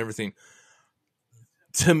possession and everything?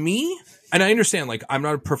 To me, and I understand, like, I'm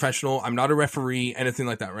not a professional, I'm not a referee, anything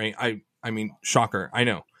like that, right? I mean, shocker, I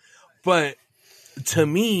know, but to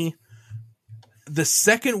me, the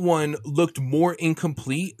second one looked more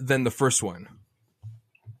incomplete than the first one.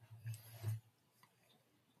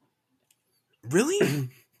 Really?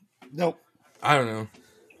 Nope. I don't know.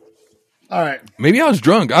 All right. Maybe I was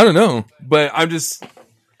drunk. I don't know, but I'm just.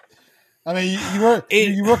 I mean,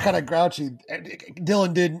 you were kind of grouchy.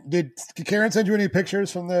 Dylan, did Karen send you any pictures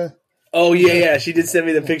from the? Oh yeah. She did send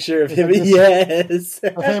me the picture of him. Yes.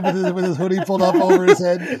 Of him with his hoodie pulled up over his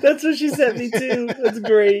head. That's what she sent me too. That's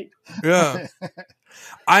great. Yeah.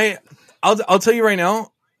 I'll tell you right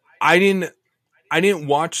now. I didn't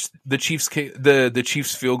watch the Chiefs the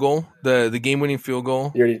Chiefs field goal, the game-winning field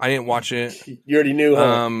goal. I didn't watch it. You already knew,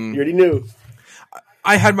 huh? You already knew.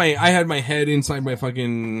 I had my head inside my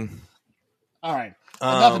fucking. All right.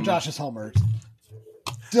 Enough of Josh's homework.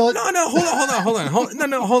 Dylan. No,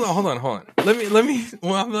 hold on. Let me.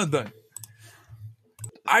 Well, I'm not done.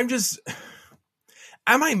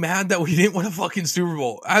 Am I mad that we didn't win a fucking Super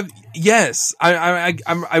Bowl? Yes. I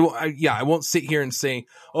won't sit here and say,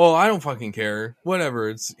 oh, I don't fucking care.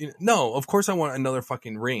 Whatever. No, of course I want another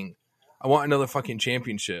fucking ring. I want another fucking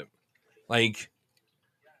championship. Like,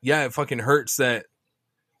 yeah, it fucking hurts that,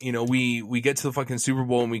 you know, we get to the fucking Super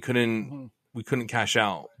Bowl and we couldn't cash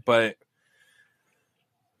out. But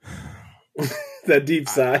that deep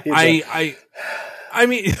sigh. I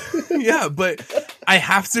mean, yeah, but I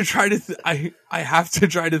have to try to I have to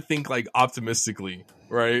try to think, like, optimistically,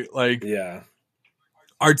 right? Like, yeah,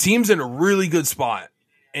 our team's in a really good spot,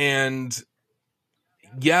 and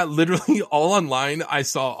yeah, literally all online, I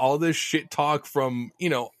saw all this shit talk from, you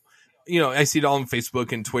know, I see it all on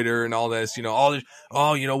Facebook and Twitter and all this, you know, all this.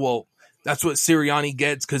 Oh, you know, well, that's what Sirianni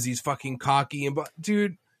gets because he's fucking cocky. And but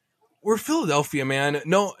dude, we're Philadelphia, man.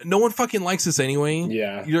 No one fucking likes us anyway.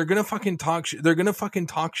 Yeah. You're gonna fucking talk shit. They're gonna fucking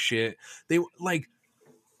talk shit. They like,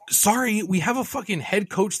 sorry, we have a fucking head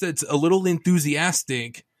coach that's a little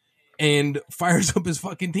enthusiastic and fires up his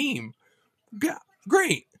fucking team. Yeah,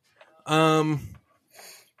 great.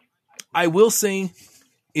 I will say,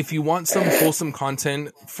 if you want some wholesome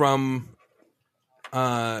content from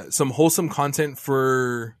from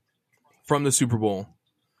the Super Bowl,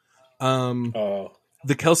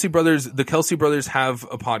 the Kelsey brothers have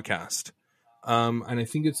a podcast. And I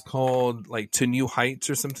think it's called like To New Heights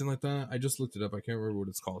or something like that. I just looked it up. I can't remember what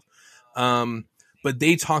it's called. But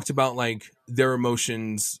they talked about like their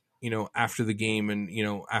emotions, after the game and,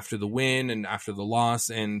 after the win and after the loss.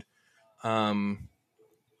 And,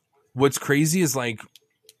 what's crazy is like,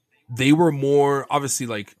 they were more obviously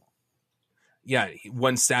like, yeah,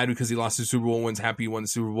 one's sad because he lost the Super Bowl, one's happy he won the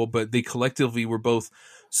Super Bowl, but they collectively were both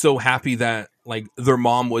so happy that like their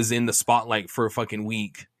mom was in the spotlight for a fucking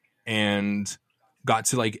week and got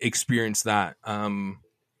to like experience that. To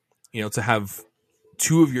have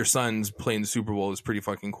two of your sons play in the Super Bowl is pretty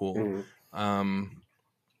fucking cool. But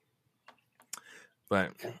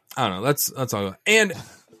I don't know. That's all. And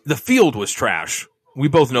the field was trash. We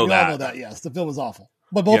both know that. We all know that. Yes, the field was awful.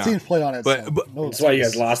 But both teams played on it. But that's why you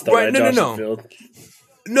guys lost, though, right? No.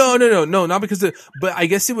 No, not because but I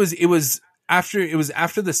guess it was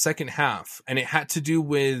after the second half, and it had to do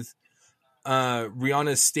with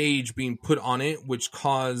Rihanna's stage being put on it, which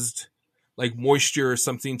caused like moisture or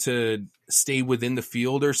something to stay within the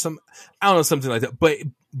field or something like that. But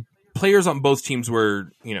players on both teams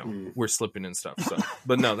were were slipping and stuff. So,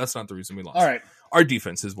 but no, that's not the reason we lost. All right, our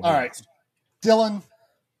defense is what all right. Lost. Dylan,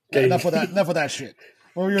 enough of that. Enough of that shit.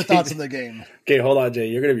 What were your thoughts on the game? Okay, hold on, Jay.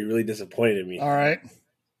 You're going to be really disappointed in me. All right.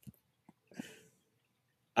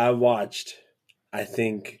 I watched, I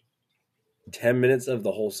think, 10 minutes of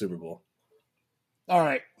the whole Super Bowl. All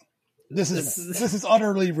right. This is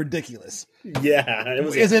utterly ridiculous. Yeah,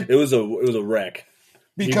 it was a wreck.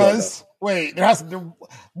 Because wait,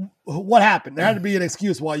 what happened? There had to be an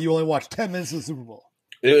excuse why you only watched 10 minutes of the Super Bowl.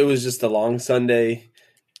 It was just a long Sunday.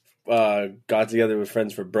 Got together with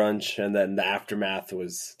friends for brunch, and then the aftermath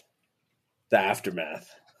was the aftermath.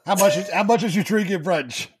 How much did you drink at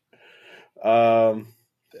brunch?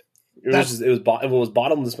 It was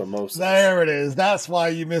bottomless mimosa. There it is. That's why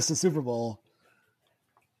you missed the Super Bowl.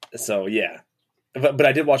 So yeah, but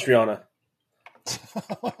I did watch Rihanna.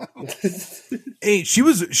 Hey, she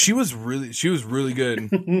was really good.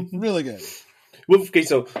 Really good. Well, okay,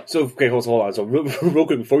 so hold on. So real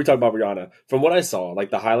quick before we talk about Rihanna, from what I saw, like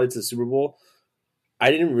the highlights of the Super Bowl, I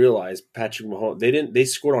didn't realize Patrick Mahomes. They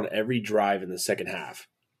scored on every drive in the second half.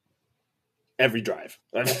 Every drive,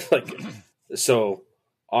 so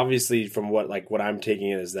obviously from what I'm taking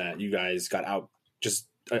it is that you guys got out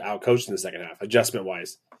coached in the second half, adjustment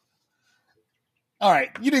wise. All right,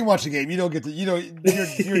 you didn't watch the game. You don't get to. You're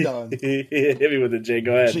done. Hit me with it, Jay.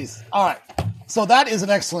 Go ahead. Jeez. All right, so that is an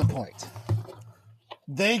excellent point.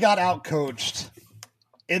 They got out-coached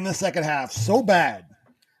in the second half so bad.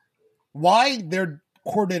 Why their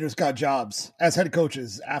coordinators got jobs as head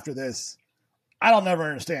coaches after this, I don't never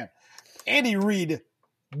understand. Andy Reid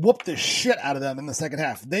whooped the shit out of them in the second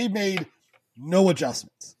half. They made no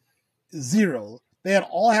adjustments. Zero. They had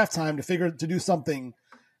all halftime to do something.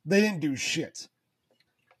 They didn't do shit.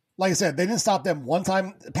 Like I said, they didn't stop them one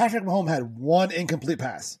time. Patrick Mahomes had one incomplete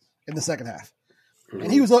pass in the second half. And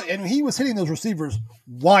he was hitting those receivers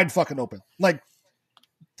wide fucking open. Like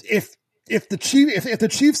if the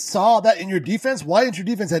Chiefs saw that in your defense, why didn't your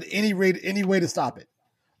defense have any way to stop it?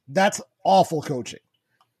 That's awful coaching.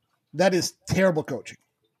 That is terrible coaching.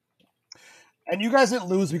 And you guys didn't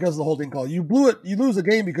lose because of the holding call. You blew it. You lose the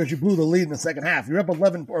game because you blew the lead in the second half. You're up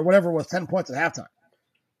 11 or whatever it was, 10 points at halftime.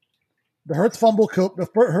 The Hurts fumble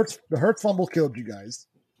killed you guys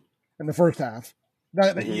in the first half.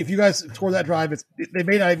 Now, if you guys score that drive, they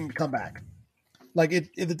may not even come back. Like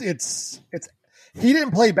it's he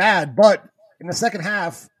didn't play bad, but in the second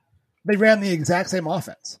half, they ran the exact same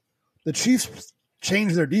offense. The Chiefs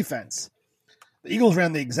changed their defense. The Eagles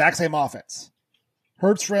ran the exact same offense.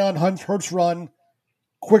 Hurts run,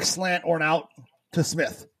 quick slant or an out to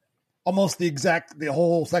Smith. Almost the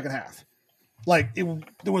whole second half. Like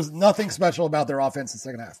there was nothing special about their offense in the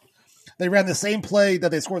second half. They ran the same play that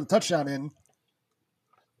they scored the touchdown in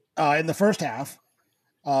the first half,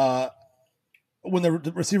 when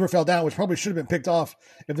the receiver fell down, which probably should have been picked off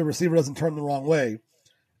if the receiver doesn't turn the wrong way.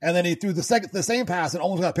 And then he threw the same pass and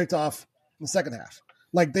almost got picked off in the second half.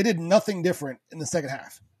 Like they did nothing different in the second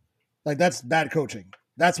half. Like that's bad coaching.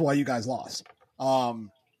 That's why you guys lost.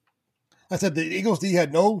 I said the Eagles D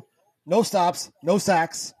had no stops, no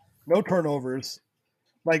sacks, no turnovers.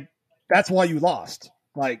 Like, that's why you lost.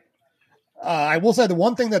 Like, I will say the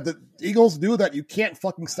one thing that the Eagles do that you can't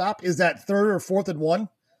fucking stop is that 3rd or 4th and 1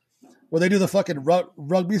 where they do the fucking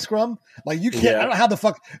rugby scrum. Like, you can't, I don't know how the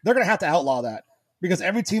fuck, they're going to have to outlaw that because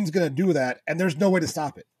every team's going to do that and there's no way to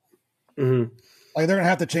stop it. Mm-hmm. Like, they're going to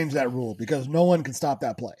have to change that rule because no one can stop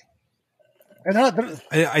that play. And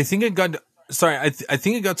I think it got, sorry, I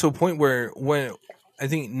think it got to a point where when I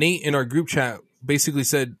think Nate in our group chat basically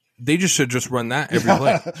said, they should just run that every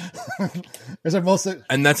play. Is it mostly,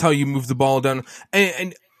 and that's how you move the ball down.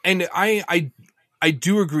 And I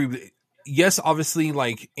do agree with it. Yes, obviously,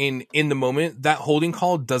 like in the moment, that holding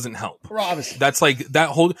call doesn't help. obviously. That's like that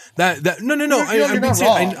hold that no. You're not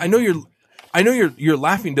wrong. I know you're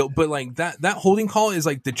laughing though, but like that holding call is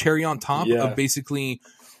like the cherry on top of basically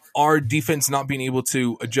our defense not being able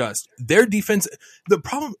to adjust. Their defense, the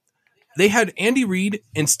problem, they had Andy Reid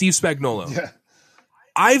and Steve Spagnuolo. Yeah.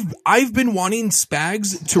 I've been wanting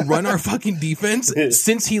Spags to run our fucking defense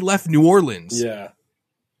since he left New Orleans. Yeah.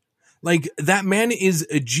 Like, that man is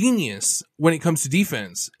a genius when it comes to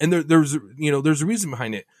defense. And there's a reason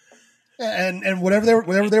behind it. And whatever they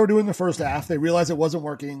were doing in the first half, they realized it wasn't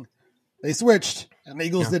working. They switched, and the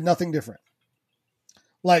Eagles did nothing different.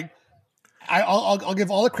 Like, I'll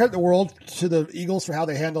give all the credit in the world to the Eagles for how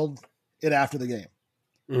they handled it after the game.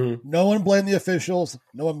 Mm-hmm. No one blamed the officials.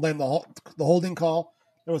 No one blamed the holding call.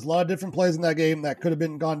 There was a lot of different plays in that game that could have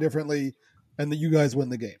been gone differently, and that you guys win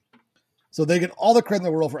the game. So they get all the credit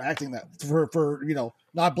in the world for acting that, for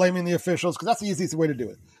not blaming the officials, because that's the easiest way to do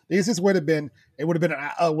it. The easiest way would have been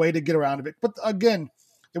a way to get around it. But again,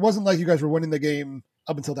 it wasn't like you guys were winning the game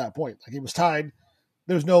up until that point. Like, it was tied.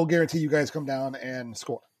 There's no guarantee you guys come down and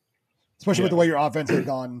score, especially with the way your offense had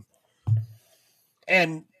gone.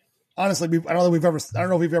 And honestly, I don't know if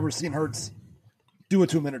we've ever seen Hurts do a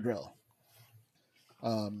 2-minute drill.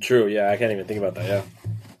 True. Yeah, I can't even think about that. Yeah.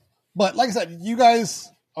 But like I said, you guys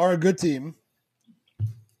are a good team.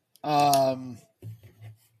 I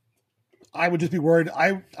would just be worried.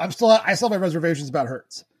 I still have my reservations about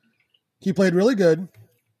Hurts. He played really good,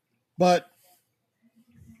 but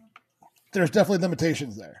there's definitely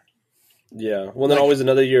limitations there. Yeah. Well, then always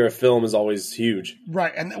another year of film is always huge.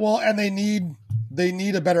 Right. And they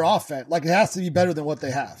need a better offense. Like, it has to be better than what they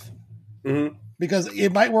have. Mm-hmm. Because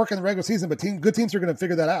it might work in the regular season, but good teams are going to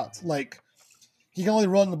figure that out. Like, he can only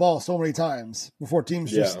run the ball so many times before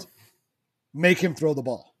teams just make him throw the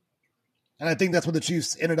ball. And I think that's what the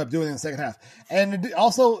Chiefs ended up doing in the second half. And it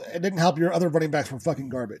didn't help your other running backs from fucking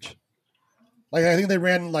garbage. Like, I think they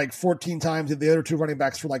ran like 14 times, and the other two running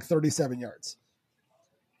backs for like 37 yards.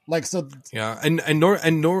 Like, so. Yeah. And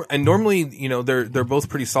normally, they're both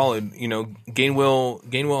pretty solid.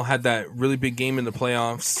 Gainwell had that really big game in the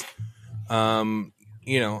playoffs.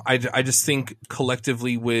 I just think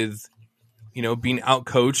collectively with, being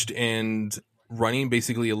outcoached and running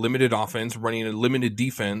basically a limited offense, running a limited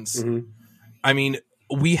defense. Mm-hmm. I mean,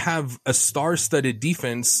 we have a star-studded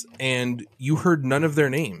defense, and you heard none of their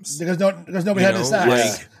names because nobody had his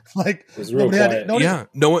sacks. Like, it was real quiet.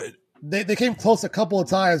 No one. They came close a couple of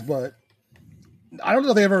times, but I don't know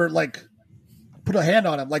if they ever like put a hand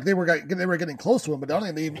on him. Like, they were getting close to him, but I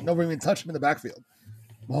don't think nobody even touched him in the backfield.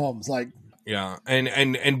 Mahomes, like. Yeah, and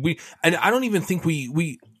I don't even think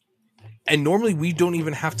we normally we don't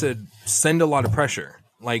even have to send a lot of pressure.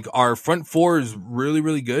 Like, our front four is really,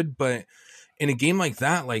 really good, but in a game like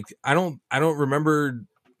that, like, I don't remember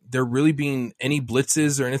there really being any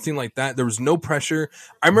blitzes or anything like that. There was no pressure.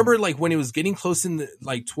 I remember, like, when it was getting close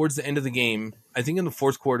towards the end of the game, I think in the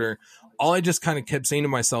fourth quarter, all I just kind of kept saying to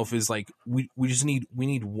myself is, like, we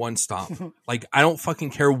need one stop. Like, I don't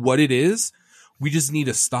fucking care what it is. We just need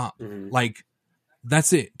a stop. Mm-hmm. Like,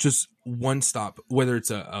 that's it. Just one stop, whether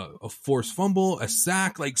it's a forced fumble, a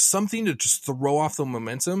sack, like something to just throw off the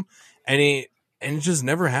momentum. And it just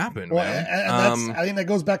never happened. Well, man. And I think that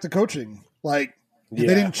goes back to coaching. Like, they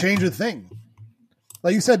didn't change a thing.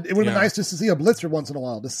 Like you said, it would have been nice just to see a blitzer once in a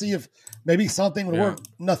while, to see if maybe something would work.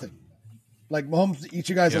 Nothing. Like, Mahomes eat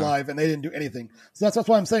you guys alive, and they didn't do anything. So that's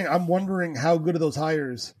why I'm saying I'm wondering how good are those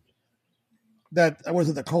hires. That was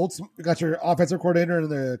it. The Colts got your offensive coordinator, and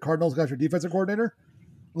the Cardinals got your defensive coordinator.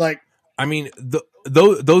 Like, I mean,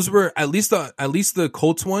 those were at least the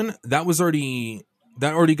Colts one that already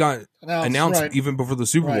got announced even before the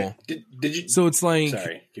Super Bowl. Did you? So it's like,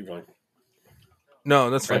 sorry, keep going. No,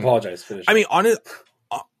 that's fine. I apologize. Finish. I mean,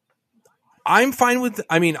 I'm fine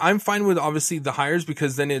with obviously the hires,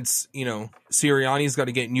 because then it's, Sirianni's got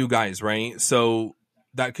to get new guys, right? So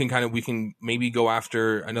that we can maybe go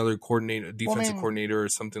after another coordinator, defensive coordinator or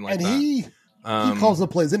something like that. He calls the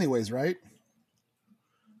plays anyways, right?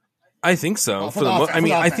 I think so. For For the the, offense, I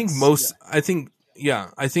mean, for the I think offense, most. I think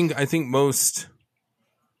most.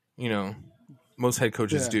 You know, most head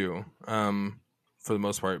coaches do. For the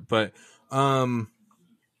most part, but I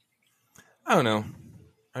don't know.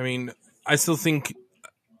 I mean, I still think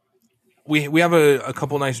we have a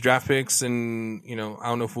couple nice draft picks, and I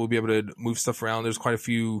don't know if we'll be able to move stuff around. There's quite a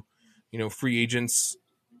few, free agents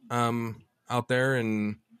out there,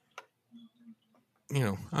 and I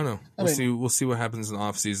don't know. We'll see what happens in the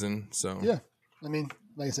off season. So yeah, I mean,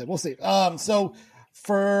 like I said, we'll see. So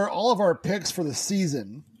for all of our picks for the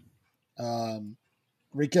season,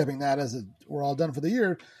 recapping that we're all done for the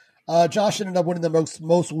year. Josh ended up winning the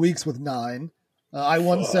most weeks with 9. I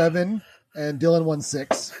won 7, and Dylan won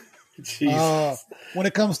 6. When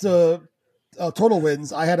it comes to total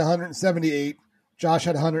wins, I had 178, Josh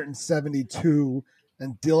had 172,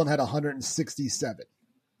 and Dylan had 167.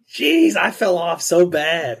 Jeez, I fell off so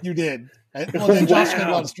bad. You did. And, then Josh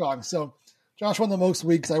came on strong. So Josh won the most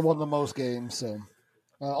weeks. I won the most games. So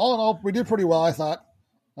all in all, we did pretty well, I thought.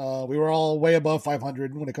 We were all way above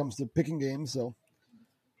 500 when it comes to picking games. So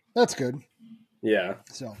that's good. Yeah.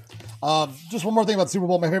 So just one more thing about the Super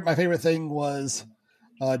Bowl. My favorite thing was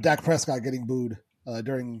Dak Prescott getting booed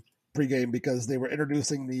during pregame because they were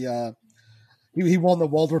introducing the he won the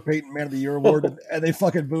Walter Payton Man of the Year award and they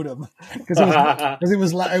fucking booed him because it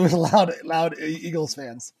was loud Eagles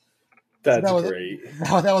fans. That's so great.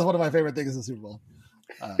 That was one of my favorite things in the Super Bowl.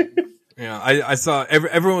 Yeah, I saw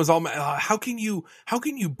everyone was all how can you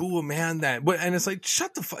boo a man that, but and it's like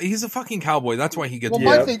shut the he's a fucking cowboy, that's why he gets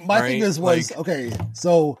my thing was okay,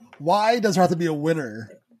 so why does there have to be a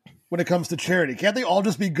winner when it comes to charity? Can't they all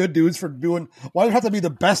just be good dudes for doing? Why does it have to be the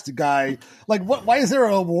best guy? Like why is there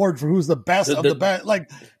an award for who's the best of the best? Like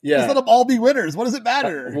just let them all be winners. What does it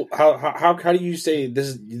matter? How do you say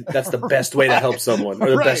that's the best way to help someone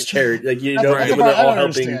or the best charity? Like when they're all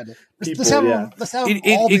helping people. Let's have them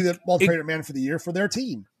all be the Walter Payton Man for the year for their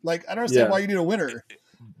team. Like I don't understand why you need a winner.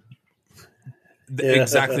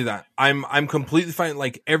 Exactly that. I'm completely fine.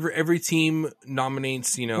 Like every team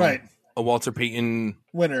nominates a Walter Payton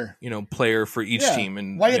winner, player for each team,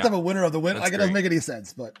 and why you have to have a winner of the win? Like it doesn't make any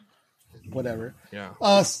sense, but whatever. Yeah.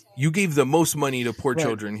 You gave the most money to poor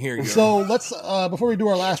children. Here you go. So let's before we do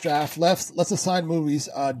our last draft, let's assign movies.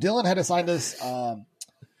 Dylan had assigned us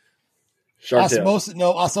Osmosis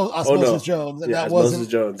Jones, and that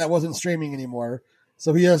wasn't streaming anymore.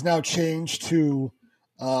 So he has now changed to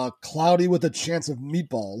Cloudy with a Chance of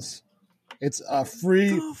Meatballs. It's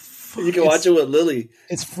free. You can watch it with Lily.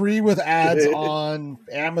 It's free with ads on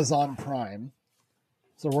Amazon Prime.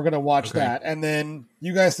 So we're going to watch that. And then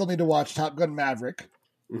you guys still need to watch Top Gun Maverick.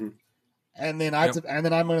 Mm-hmm. And then I'm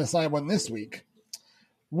going to assign one this week.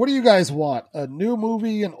 What do you guys want? A new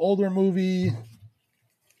movie, an older movie?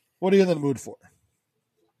 What are you in the mood for?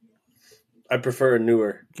 I prefer a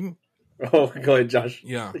newer. Oh, go ahead, Josh.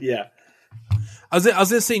 Yeah. Yeah. I was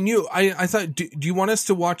gonna say new. I thought. Do you want us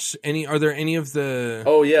to watch any? Are there any of the?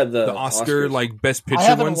 Oh yeah, the Oscar Oscars. like best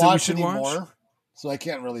picture ones that we should anymore, watch? So I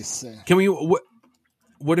can't really say. Can we?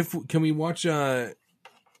 What if? Can we watch?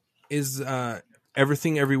 Is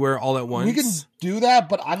Everything Everywhere All at Once? We can do that,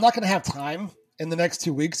 but I'm not going to have time in the next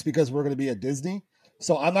 2 weeks because we're going to be at Disney.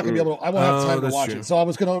 So I'm not going to be able to. I won't have time to watch it. So I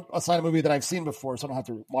was going to assign a movie that I've seen before, so I don't have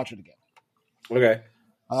to watch it again. Okay.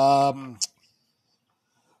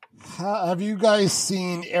 Have you guys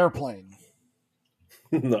seen Airplane?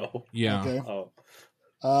 No. Yeah. Okay.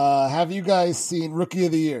 Oh. Have you guys seen Rookie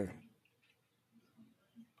of the Year?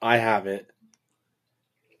 I haven't.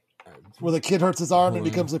 Where the kid hurts his arm and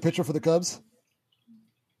becomes a pitcher for the Cubs?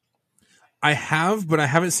 I have, but I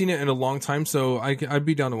haven't seen it in a long time, so I'd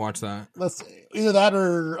be down to watch that. Either that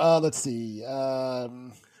or let's see.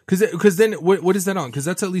 Because then what is that on? Because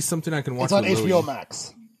that's at least something I can watch. It's on HBO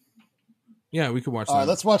Max. Yeah, we could watch that. All right,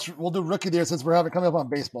 let's watch. We'll do Rookie of the Year since we're coming up on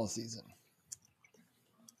baseball season.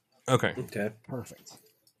 Okay. Perfect.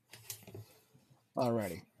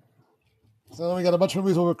 Alrighty. So we got a bunch of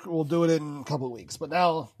movies. We'll do it in a couple of weeks. But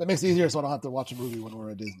now that makes it easier, so I don't have to watch a movie when we're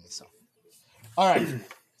at Disney. So, all right.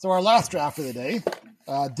 So our last draft of the day,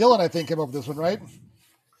 Dylan, I think, came up with this one, right?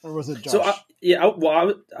 Or was it Josh? So we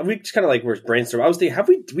just kind of like were brainstorming. I was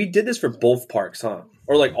thinking, we did this for both parks, huh?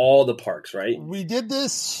 Or like all the parks, right? We did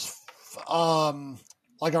this,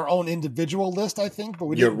 like our own individual list, I think. But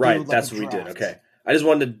we You're didn't right. do, like, That's what we did. Okay. I just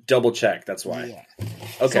wanted to double check. That's why. Yeah.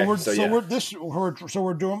 Okay. We're going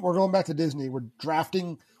back to Disney. We're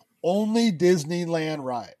drafting only Disneyland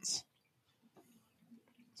rides.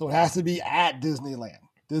 So it has to be at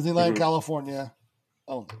Disneyland, California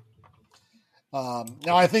only.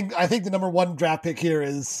 Now I think the number one draft pick here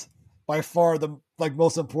is by far the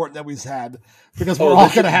most important that we've had because we're all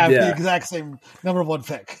going to have the exact same number one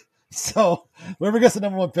pick. So whoever gets the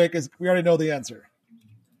number one pick we already know the answer.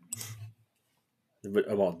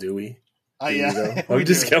 Well, do we? Yeah, we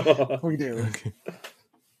just go. We do. Okay.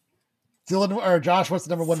 Dylan or Josh, what's the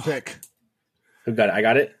number one pick? Who got it? I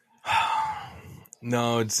got it.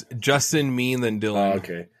 No, it's Justin, me, and then Dylan. Oh,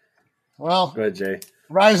 okay. Well, go ahead, Jay.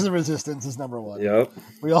 Rise of the Resistance is number one. Yep.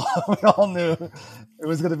 We all knew it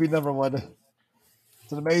was going to be number one.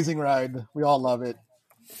 It's an amazing ride. We all love it.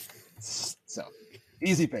 So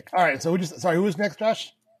easy pick. All right. So who was next,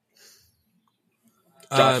 Josh?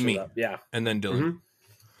 Josh Me. Yeah. And then Dylan. Mm-hmm.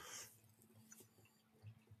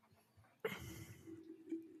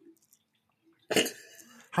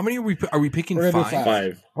 How many are we picking? We're gonna do Five?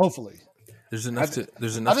 Five. Hopefully. There's enough to.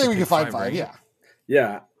 I think we can find five. right? Yeah.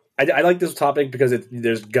 Yeah. I like this topic because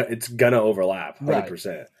it's gonna overlap 100%.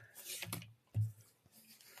 Right.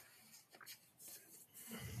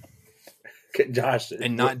 Okay, Josh,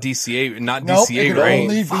 And not DCA, Nope, DCA, it can right?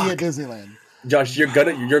 only be at Disneyland. Josh, you're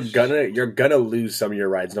gonna lose some of your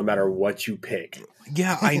rides no matter what you pick.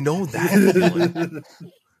 Yeah, I know that. Dylan.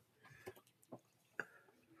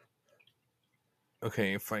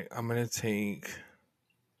 Okay, I'm gonna take.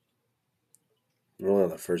 We're only on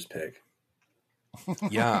the first pick.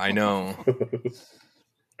 Yeah, I know.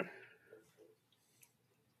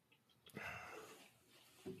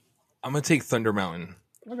 I'm gonna take Thunder Mountain.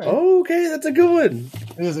 Okay. Okay, that's a good one.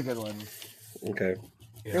 It is a good one. Okay.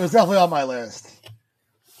 It was definitely on my list.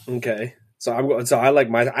 Okay. So I'm going. So I like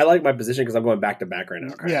my position because I'm going back to back right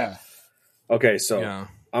now. Okay? Yeah. Okay. So Yeah.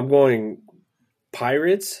 I'm going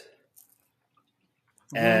Pirates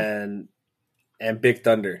Mhm. and Big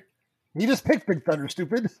Thunder. You just picked Big Thunder,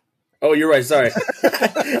 stupid. Oh, you're right. Sorry.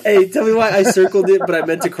 Hey, tell me why I circled it, but I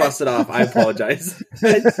meant to cross it off. I apologize.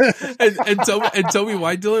 and tell me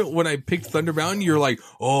why, Dylan. When I picked Thunder Mountain, you're like,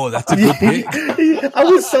 "Oh, that's a good pick." I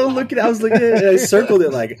was looking at it, and I circled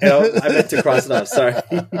it like I meant to cross it off. Sorry.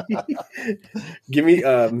 give me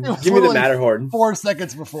the Matterhorn. 4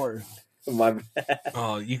 seconds before. My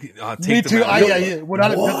Oh, you can Me take the too. Mountain. Yeah.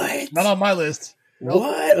 Well, What? not on my list. Nope.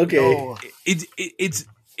 What? Okay. No.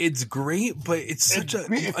 It's great, but it's such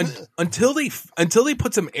It- until they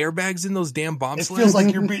put some airbags in those damn It bobsleds. feels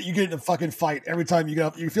like you get in a fucking fight every time you get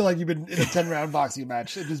up. You feel like you've been in a 10-round boxing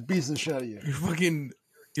match. It just beats the shit out of you.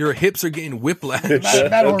 your hips are getting whiplash.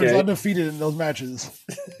 Matterhorn is Okay. undefeated in those matches.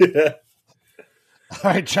 All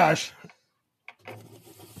right, Josh.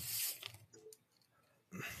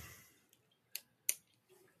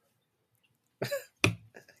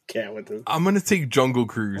 Can't with this. I'm gonna take Jungle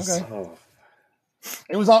Cruise. Okay. Oh.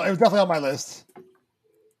 It was definitely on my list.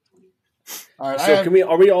 All right. So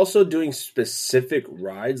are we also doing specific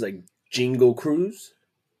rides like Jingle Cruise?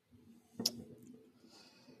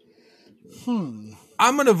 I'm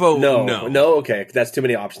gonna vote No. Okay, that's too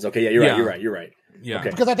many options. Okay, yeah, you're Yeah. right. You're right. Yeah. Okay.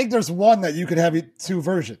 because I think there's one that you could have two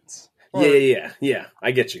versions. Or- Yeah.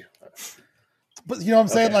 I get you. But you know what I'm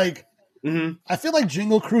saying? Okay. Like, Mm-hmm. I feel like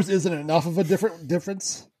Jingle Cruise isn't enough of a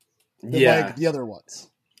difference than Yeah, like the other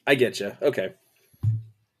ones. I get you. Okay.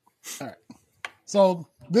 So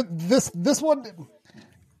this one,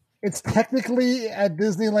 it's technically at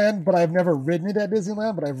Disneyland, but I've never ridden it at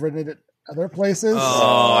Disneyland. But I've ridden it at other places.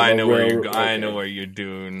 Oh, I know where you're. Okay. I know what you're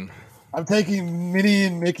doing. I'm taking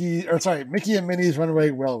Mickey and Minnie's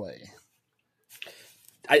Runaway Railway.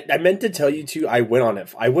 I meant to tell you too. I went on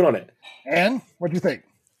it. And what do you think?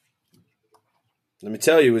 Let me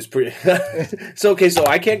tell you, it was pretty. So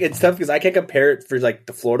I can't. It's tough because I can't compare it for like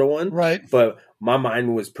the Florida one, Right. But my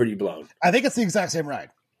mind was pretty blown. I think it's the exact same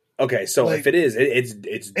ride. Okay, so Like, if it is,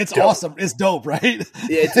 it's dope. awesome. It's dope, right?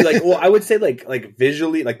 Yeah, it's like, well, I would say like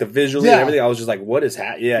visually, like the visually Yeah. and everything. I was just like, what is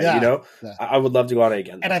Yeah. you know? Yeah. I would love to go on it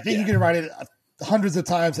again. And I think you can ride it hundreds of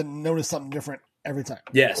times and notice something different every time.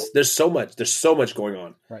 Yes, there's so much going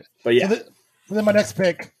on. Right. But yeah, So then my next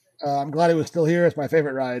pick, I'm glad it was still here. It's my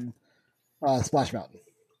favorite ride, Splash Mountain.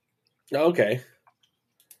 okay.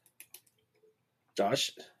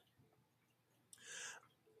 Josh,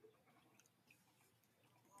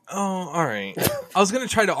 Oh, all right. I was gonna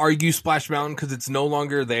try to argue Splash Mountain because it's no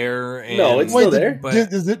longer there. And, No, it's still there. But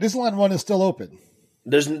Disneyland one is still open.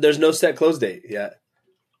 there's no set close date yet.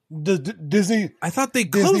 Disney I thought they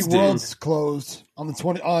closed Disney it. World's closed on the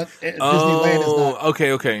 20. Disneyland is not.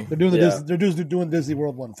 Okay. They're doing the Yeah. they're doing Disney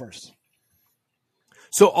World one first.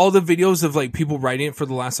 So all the videos of like people riding it for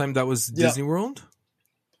the last time, that was Yeah. Disney World.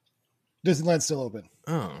 Disneyland's still open.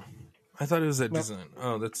 Oh, I thought it was at No. Disneyland.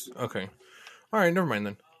 Oh, that's okay. All right, never mind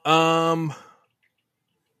then.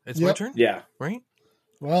 It's my Yep. turn, Yeah, right?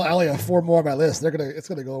 Well, I only have 4 more on my list. It's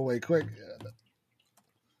gonna go away quick.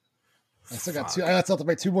 I still got two. I still have to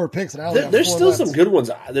make two more picks, and I only have There's four still left. some good ones.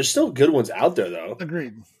 There's still good ones out there, though.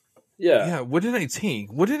 Agreed. Yeah. Yeah, what did I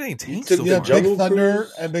take? What did I take took so the Yeah, far? Jungle Big Thunder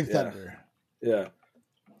Cruise? and Big Yeah. Thunder. Yeah.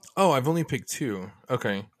 Oh, I've only picked 2.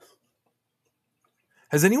 Okay.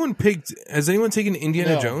 Has anyone taken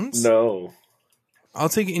Indiana No. Jones? No. I'll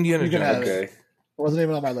take Indiana You can Jones. have it. Okay. It wasn't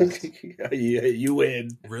even on my list. Yeah, you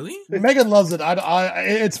win. Really? Megan loves it.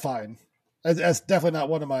 It's fine. That's definitely not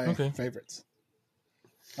one of my Okay. favorites.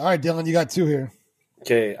 All right, Dylan, you got 2 here.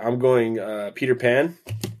 Okay, I'm going Peter Pan,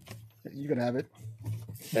 You can have it.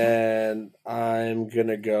 and I'm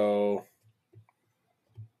gonna go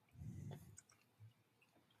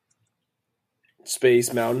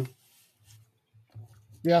Space Mountain.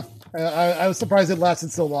 Yeah, I was surprised it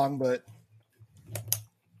lasted so long, but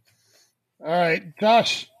all right,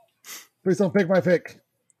 Josh, please don't pick my pick.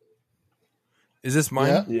 Is this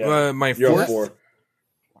mine? Yeah. My You're on fourth? 4.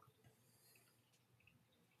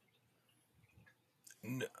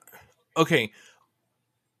 Okay.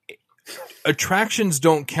 Attractions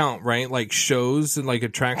don't count, right? Like shows and like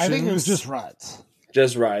attractions. I think it was just rides.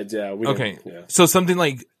 Just rides, yeah. We Okay. didn't- Yeah. So something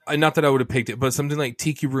like not that I would have picked it, but something like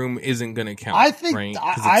Tiki Room isn't going to count. I think right?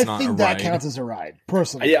 'Cause I it's not a think that ride. counts as a ride,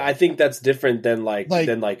 personally. Yeah, I think that's different than Like-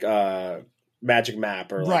 Magic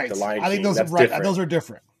Map or like right. the Lion I think King. those That's are right. different. Those are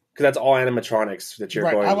different. Because that's all animatronics that you're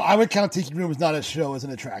Right. going. I would count Tiki Room as not a show, as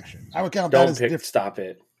an attraction. I would count that Don't as pick. different. Stop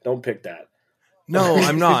it. Don't pick that. No,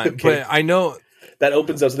 I'm not. Okay. But I know That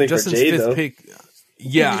opens up something Justin's for Jay, fifth though. pick.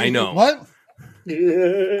 Yeah, I know. What?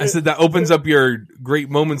 I said that opens up your great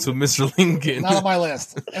moments with Mr. Lincoln. Not on my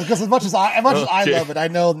list. Because as much as I Okay. love it, I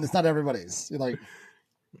know it's not everybody's. You're like,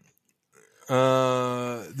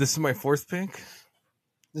 This is my 4th pick.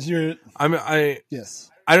 this is your yes.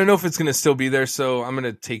 I don't know if it's gonna still be there, so I'm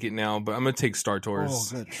gonna take it now. But I'm gonna take Star Oh,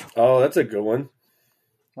 Tours. good. Oh, that's a good one.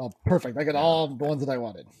 Oh, perfect. I got all the ones that I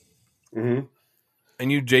wanted. Mm-hmm. I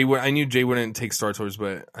knew Jay wouldn't take Star Tours,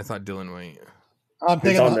 but I thought Dylan might. I'm It's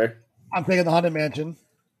taking on there. I'm taking the Haunted Mansion,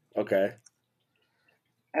 Okay.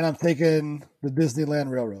 and I'm taking the Disneyland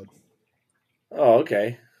Railroad. Oh,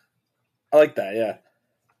 okay. I like that. Yeah,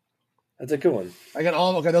 that's a good one. I got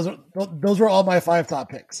all. Okay, those were all my 5 top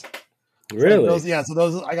picks. Really? So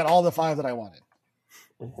those I got all the 5 that I wanted.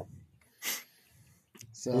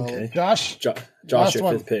 So Okay. Josh, Josh, Last your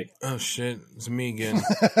one. 5th pick. Oh shit! It's me again.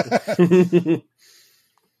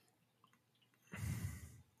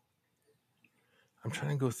 I'm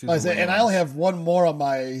trying to go through. and I only have one more on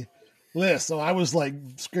my list, so I was like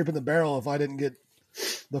scraping the barrel if I didn't get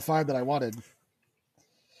the 5 that I wanted.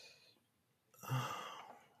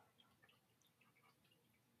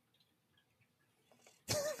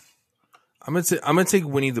 I'm gonna take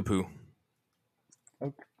Winnie the Pooh.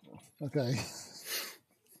 Okay.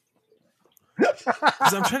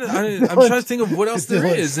 'Cause I'm trying to think of what else there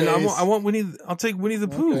Dylan's is, and I face. want Winnie. I'll take Winnie the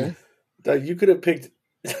Pooh. Okay. Doug, you could have picked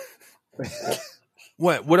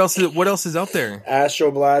What? What else is out there? Astro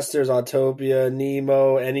Blasters, Autopia,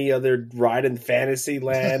 Nemo, any other ride in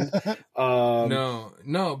Fantasyland.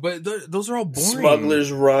 No, but those are all boring.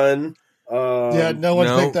 Smuggler's Run. Yeah, no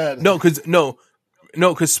one's picked that.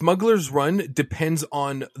 Because Smuggler's Run depends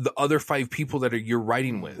on the other 5 people that you're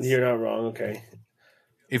riding with. You're not wrong. Okay.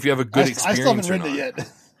 If you have a good I experience, still haven't or ridden not. it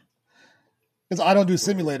yet. Because I don't do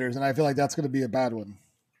simulators, and I feel like that's going to be a bad one.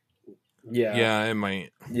 Yeah. Yeah, it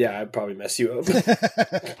might. Yeah, I'd probably mess you up.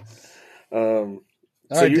 All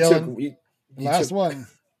So right, you Dylan. took you Last took- one.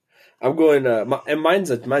 I'm going. And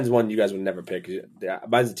mine's one you guys would never pick. Yeah,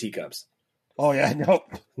 mine's the teacups. Oh yeah, nope.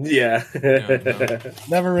 Yeah. no.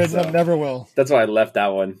 Never ridden them, never will. That's why I left that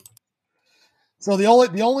one. So the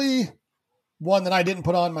only one that I didn't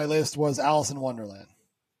put on my list was Alice in Wonderland.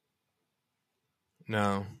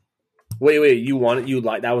 No. Wait. You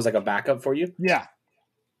like that was like a backup for you? Yeah,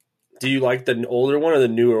 Do you like the older one or the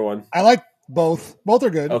newer one? I like both. Both are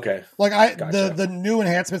good. Okay. Like Gotcha. the new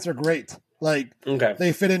enhancements are great. Like Okay.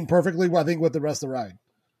 they fit in perfectly, I think, with the rest of the ride.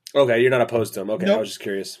 Okay. You're not opposed to them. Okay. Nope. I was just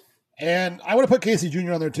curious. And I would have put Casey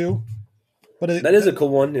Jr. on there too. But That is a cool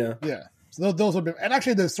one. Yeah. yeah. So those would be, and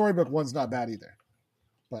actually the storybook one's not bad either.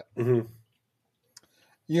 hmm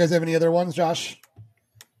You guys have any other ones, Josh?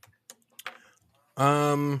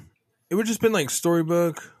 It would just been like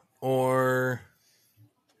Storybook or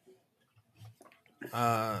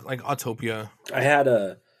like Autopia. I had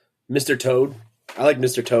a Mr. Toad. I like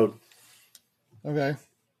Mr. Toad. Okay.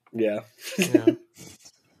 Yeah. Yeah.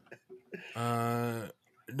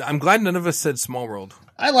 I'm glad none of us said Small World.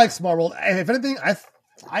 I like Small World. And if anything,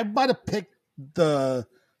 I might have picked the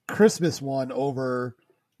Christmas one over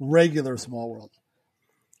regular Small World.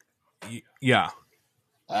 Yeah.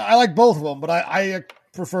 I like both of them, but I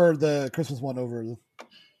prefer the Christmas one over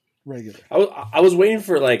regular. I was waiting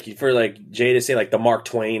for Jay to say like the Mark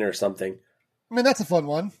Twain or something. I mean, that's a fun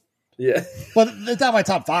one, Yeah, but it's not my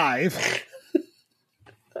top 5.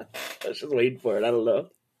 I was just waiting for it. I don't know.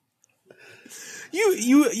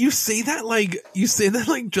 You say that like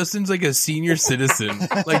Justin's like a senior citizen,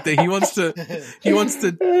 like that he wants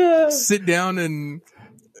to sit down and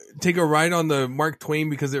take a ride on the Mark Twain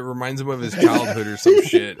because it reminds him of his childhood or some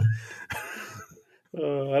shit. I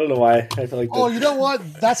don't know why I feel like. Oh, you know what?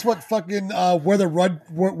 That's what fucking where the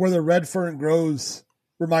red fern grows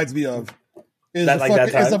reminds me of. Is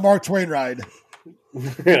the Mark Twain ride.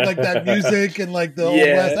 Like that music and like the old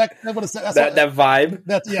west. That vibe.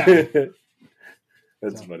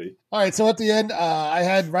 That's funny. All right, so at the end, I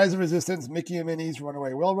had Rise of Resistance, Mickey and Minnie's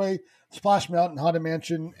Runaway Railway, Splash Mountain, Haunted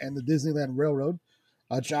Mansion, and the Disneyland Railroad.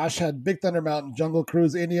 Josh had Big Thunder Mountain, Jungle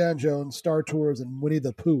Cruise, Indiana Jones, Star Tours, and Winnie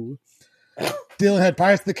the Pooh. Dylan had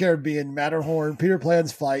Pirates of the Caribbean, Matterhorn, Peter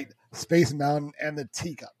Pan's Flight, Space Mountain, and the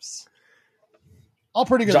Teacups. All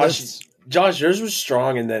pretty good lists. Josh, yours was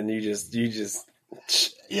strong, and then you just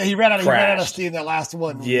yeah, he ran out of steam that last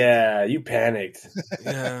one. Yeah, you panicked.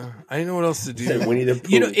 Yeah, I didn't know what else to do. Winnie the Pooh.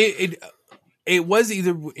 You know, it was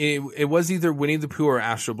either Winnie the Pooh or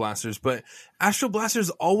Astro Blasters, but Astro Blasters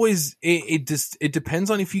always it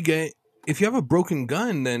depends on if you have a broken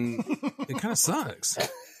gun, then it kind of sucks.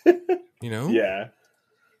 You know? Yeah.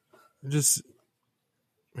 Just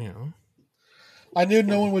I knew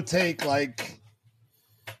no one would take like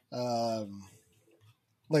the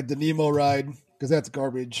Nemo ride because that's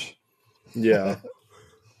garbage. Yeah.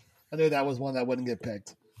 I knew that was one that wouldn't get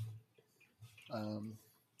picked.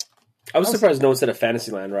 I was surprised no one said a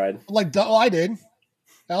Fantasyland ride. I did.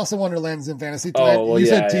 Alice in Wonderland's in Fantasyland. Oh, well, you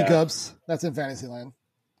said Teacups. That's in Fantasyland.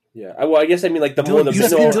 Yeah. Well, I guess I mean like the more the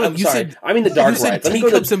I'm sorry. I mean the dark ride. Let me go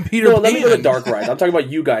to the dark ride. I'm talking about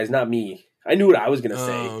you guys, not me. I knew what I was gonna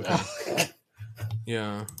say. Okay.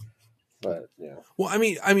 Yeah. But yeah. Well,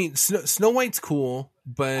 I mean, Snow White's cool,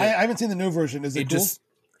 but I haven't seen the new version. Is it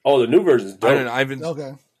cool? The new version's dope. I don't know.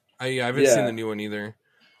 I haven't seen the new one either.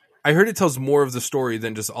 I heard it tells more of the story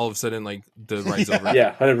than just all of a sudden like the ride's over.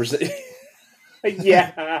 Yeah, 100%.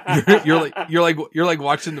 Yeah, you're like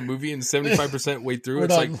watching the movie and 75% way through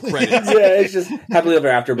it's like credits. Yeah, it's just happily ever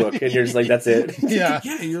after book, and you're just like, that's it. Yeah,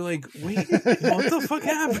 yeah. You're like, wait, what the fuck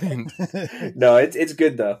happened? No, it's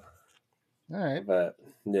good though. All right, but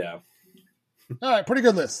yeah, all right, pretty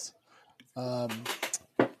good list. You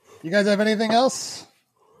guys have anything else?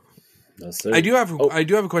 No, sir. I do have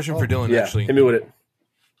a question for Dylan. Yeah, actually, hit me with it.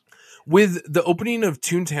 With the opening of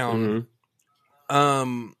Toontown,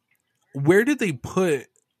 where did they put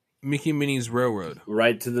Mickey and Minnie's Railroad?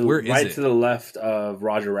 Right to the left of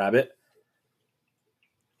Roger Rabbit.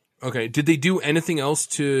 Okay. Did they do anything else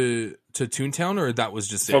to Toontown, or that was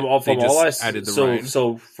just added the ride?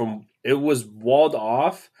 So from it was walled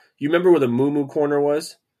off. You remember where the Moo Moo corner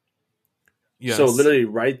was? Yes. So literally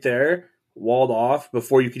right there, walled off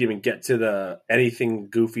before you could even get to the anything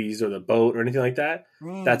Goofy's or the boat or anything like that.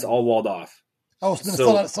 That's all walled off. Oh,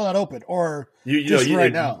 so it's still not open, or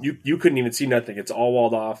now you couldn't even see nothing. It's all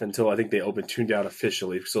walled off until I think they opened Toontown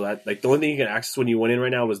officially. So that like the only thing you can access when you went in right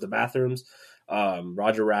now was the bathrooms,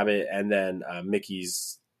 Roger Rabbit, and then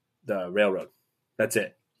Mickey's the railroad. That's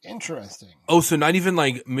it. Interesting. Oh, so not even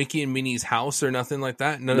like Mickey and Minnie's house or nothing like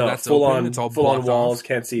that. None of that's full open. on. It's all full on walls. off.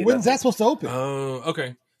 Can't see it. When's that supposed to open? Oh,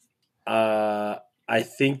 okay. I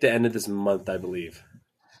think the end of this month, I believe.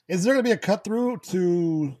 Is there going to be a cut through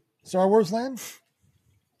to Star Wars Land?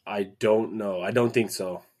 I don't know. I don't think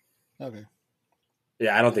so. Okay.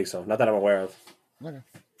 Yeah, I don't think so. Not that I'm aware of. Okay.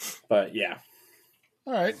 But yeah.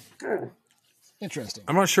 All right. Interesting.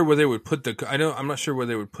 I'm not sure where they would put I'm not sure where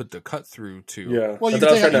they would put the cut through to. Yeah. Well, you can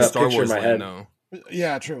take a Star Wars in my Land. head. No.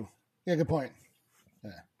 Yeah. True. Yeah. Good point.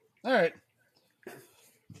 Yeah. All right. All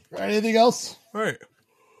right. Anything else? All right.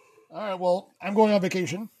 All right. Well, I'm going on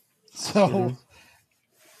vacation, so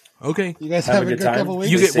Okay. you guys have a good time. couple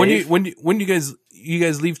weeks. You get when do you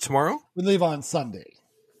guys leave tomorrow? We leave on Sunday.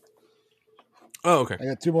 Oh, okay. I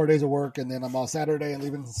got 2 more days of work, and then I'm off Saturday and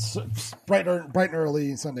leaving bright and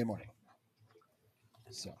early Sunday morning.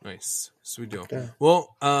 So Nice. Sweet deal. Yeah.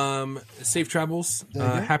 Well, safe travels, There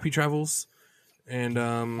you go. happy travels, and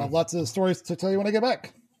I have lots of stories to tell you when I get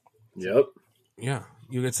back. Yep. yeah,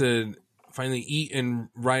 you get to finally eat and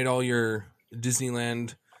ride all your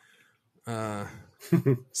Disneyland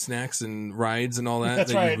snacks and rides and all that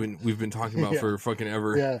That's right. we've been talking about Yeah. for fucking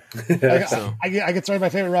ever. Yeah. So I get to ride my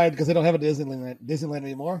favorite ride because they don't have a Disneyland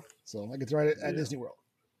anymore. So I get to ride it at Disney World.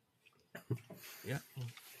 yeah.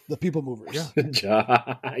 The People Movers.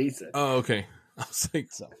 Yeah. He said. Oh, okay. I was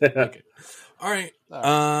like, So, okay. All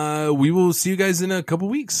right. We will see you guys in a couple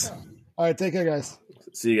weeks. all right, take care, guys.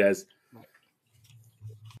 See you guys.